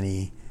more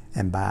money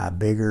and buy a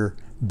bigger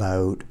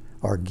boat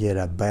or get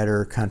a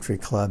better country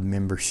club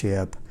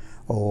membership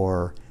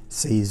or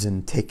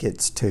season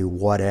tickets to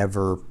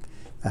whatever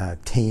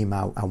team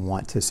I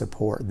want to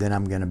support, then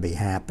I'm going to be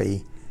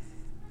happy.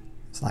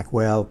 It's like,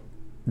 well,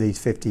 these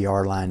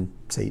 50-yard line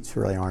seats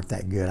really aren't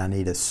that good. I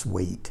need a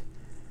suite.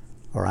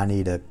 Or I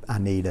need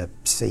a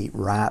seat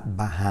right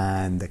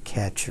behind the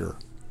catcher.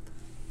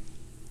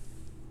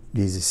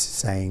 Jesus is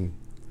saying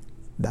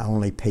the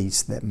only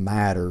peace that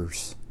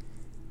matters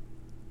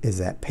is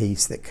that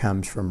peace that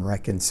comes from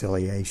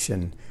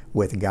reconciliation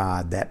with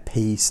God. That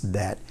peace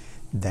that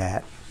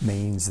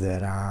means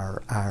that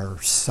our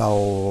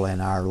soul and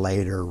our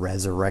later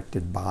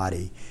resurrected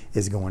body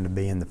is going to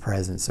be in the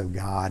presence of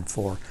God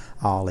for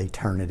all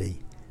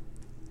eternity.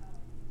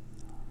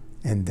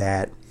 And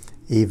that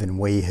even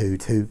we who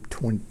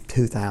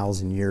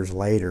 2,000 years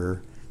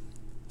later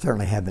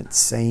certainly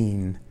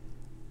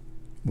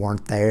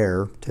weren't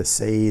there to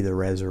see the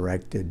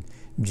resurrected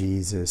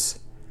Jesus,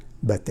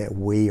 but that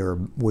we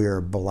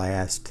are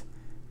blessed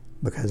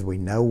because we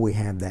know we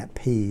have that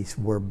peace.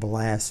 We're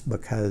blessed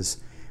because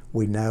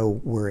we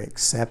know we're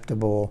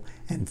acceptable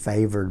and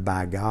favored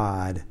by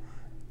God,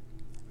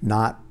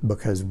 not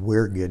because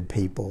we're good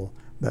people,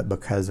 but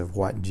because of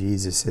what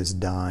Jesus has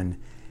done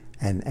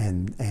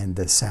and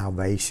the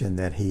salvation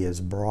that He has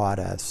brought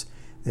us,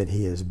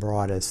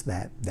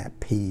 that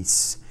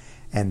peace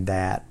and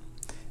that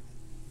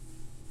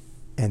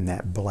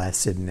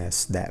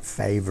blessedness, that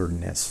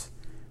favoredness,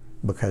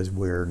 because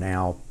we're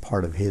now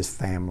part of His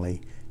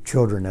family,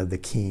 children of the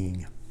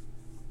King.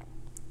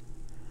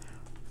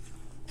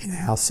 And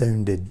how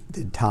soon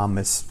did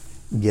Thomas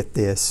get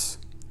this?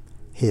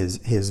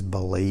 His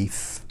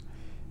belief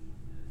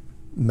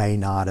may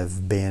not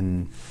have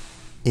been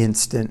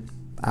instant.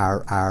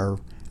 Our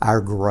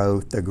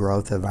growth, the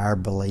growth of our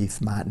belief,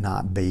 might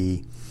not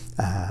be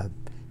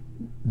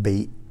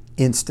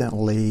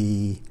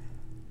instantly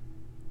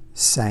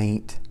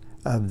saint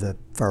of the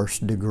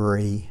first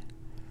degree,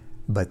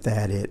 but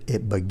that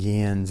it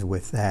begins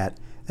with that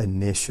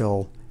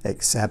initial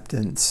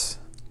acceptance,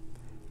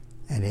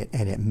 and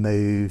it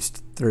moves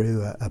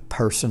through a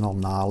personal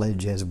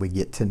knowledge as we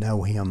get to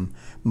know Him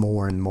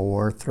more and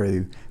more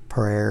through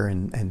prayer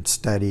and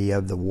study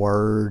of the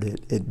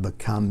Word. It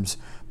becomes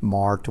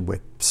marked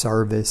with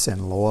service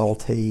and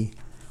loyalty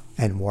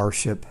and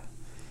worship.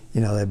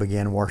 They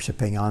began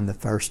worshiping on the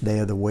first day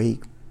of the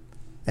week.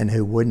 And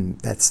who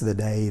wouldn't? That's the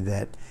day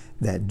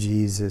that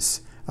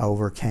Jesus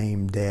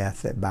overcame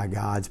death, that by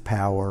God's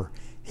power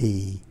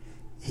he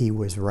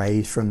was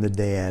raised from the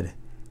dead.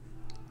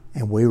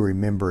 And we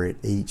remember it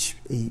each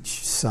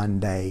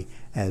Sunday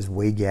as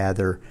we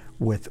gather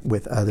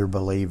with other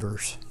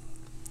believers.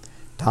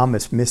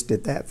 Thomas missed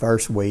it that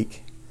first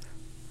week.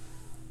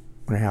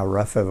 I wonder how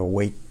rough of a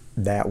week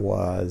that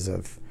was.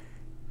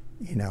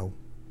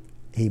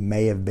 He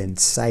may have been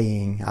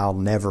saying, "I'll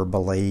never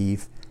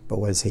believe," but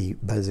was he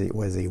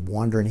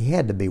wondering? He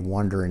had to be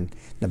wondering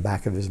in the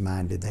back of his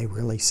mind, did they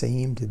really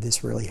see him? Did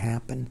this really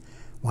happen?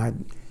 Why,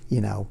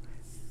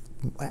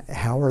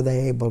 how are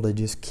they able to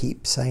just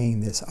keep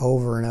saying this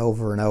over and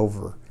over and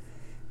over?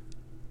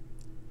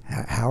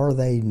 How are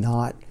they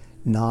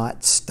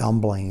not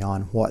stumbling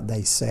on what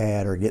they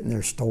said or getting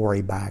their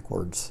story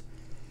backwards?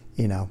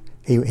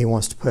 He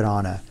wants to put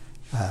on a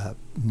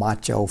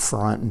macho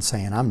front and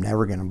saying, "I'm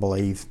never going to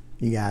believe.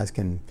 You guys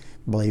can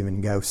believe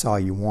in ghosts all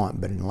you want,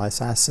 but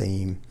unless I see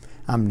him,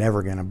 I'm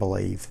never going to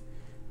believe."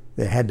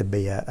 There had to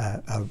be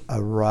a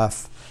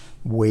rough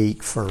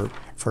week for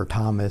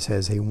Thomas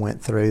as he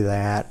went through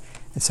that.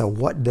 And so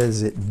what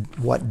does it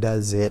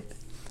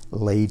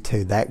lead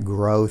to? That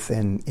growth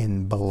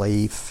in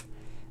belief,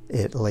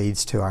 it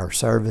leads to our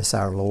service,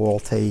 our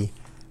loyalty,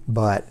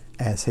 but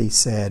as he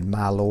said,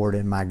 "My Lord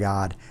and my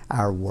God,"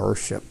 our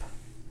worship.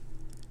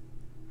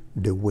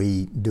 Do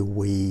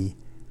we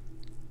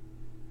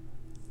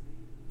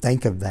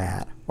think of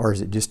that, or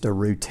is it just a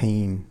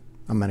routine?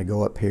 I'm going to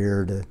go up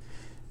here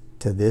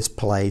to this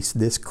place,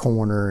 this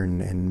corner,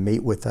 and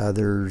meet with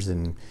others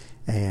and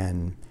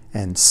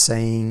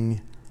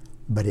sing,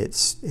 but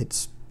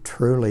it's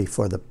truly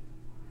for the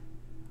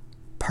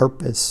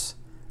purpose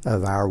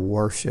of our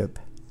worship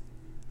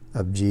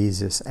of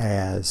Jesus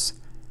as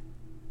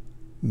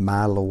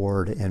my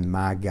Lord and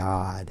my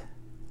God,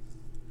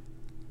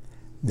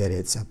 that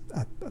it's a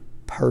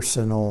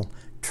personal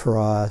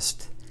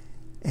trust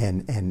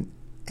and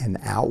an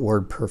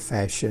outward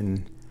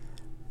profession,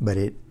 but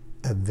it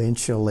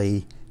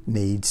eventually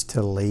needs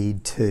to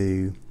lead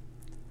to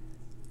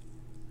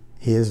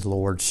His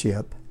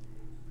Lordship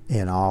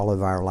in all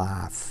of our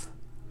life.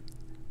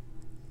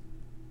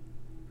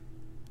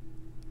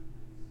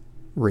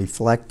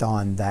 Reflect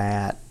on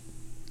that.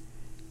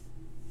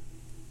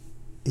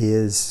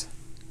 Is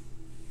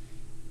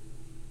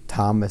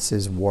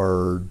Thomas's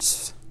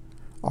words,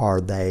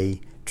 are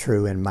they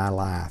true in my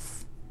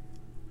life?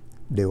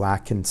 Do I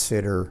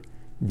consider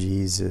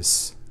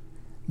Jesus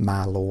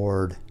my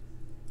Lord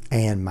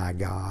and my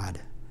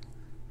God,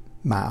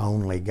 my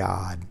only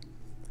God?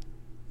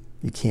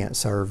 You can't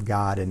serve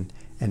God and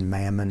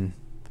mammon.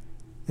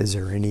 Is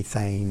there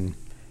anything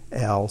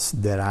else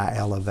that I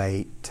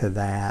elevate to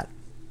that?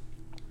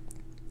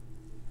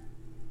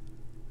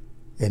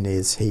 And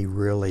is He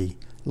really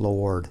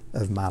Lord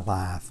of my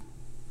life?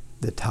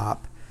 The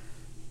top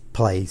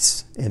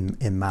place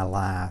in my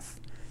life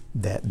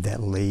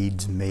that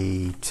leads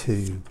me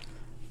to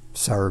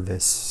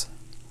service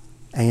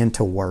and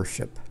to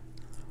worship,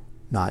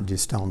 not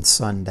just on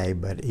Sunday,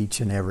 but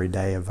each and every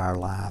day of our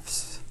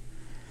lives.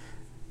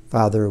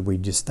 Father, we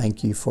just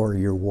thank You for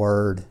Your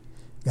word.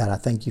 God, I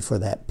thank You for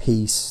that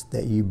peace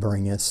that You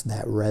bring us,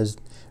 that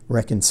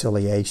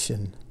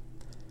reconciliation,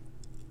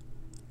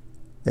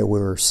 that we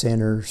were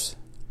sinners,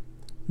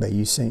 but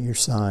You sent Your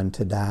Son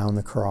to die on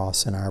the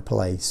cross in our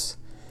place,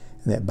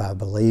 and that by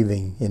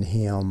believing in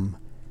Him,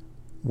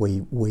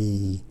 we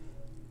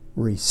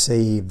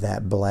receive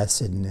that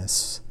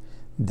blessedness,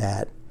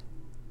 that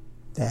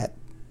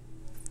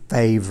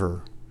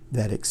favor,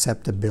 that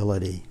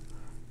acceptability,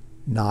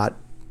 not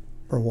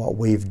for what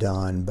we've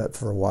done, but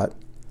for what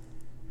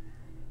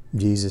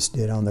Jesus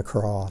did on the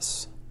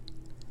cross.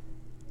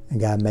 And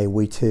God, may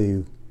we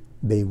too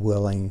be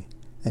willing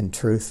and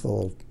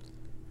truthful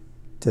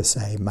to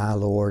say, my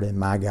Lord and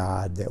my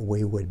God, that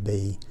we would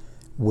be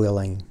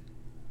willing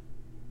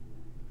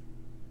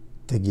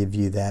to give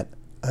You that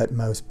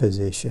utmost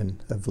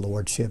position of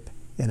lordship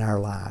in our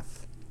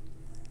life.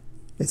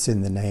 It's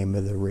in the name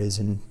of the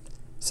risen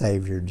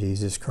Savior,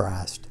 Jesus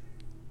Christ.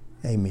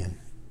 Amen.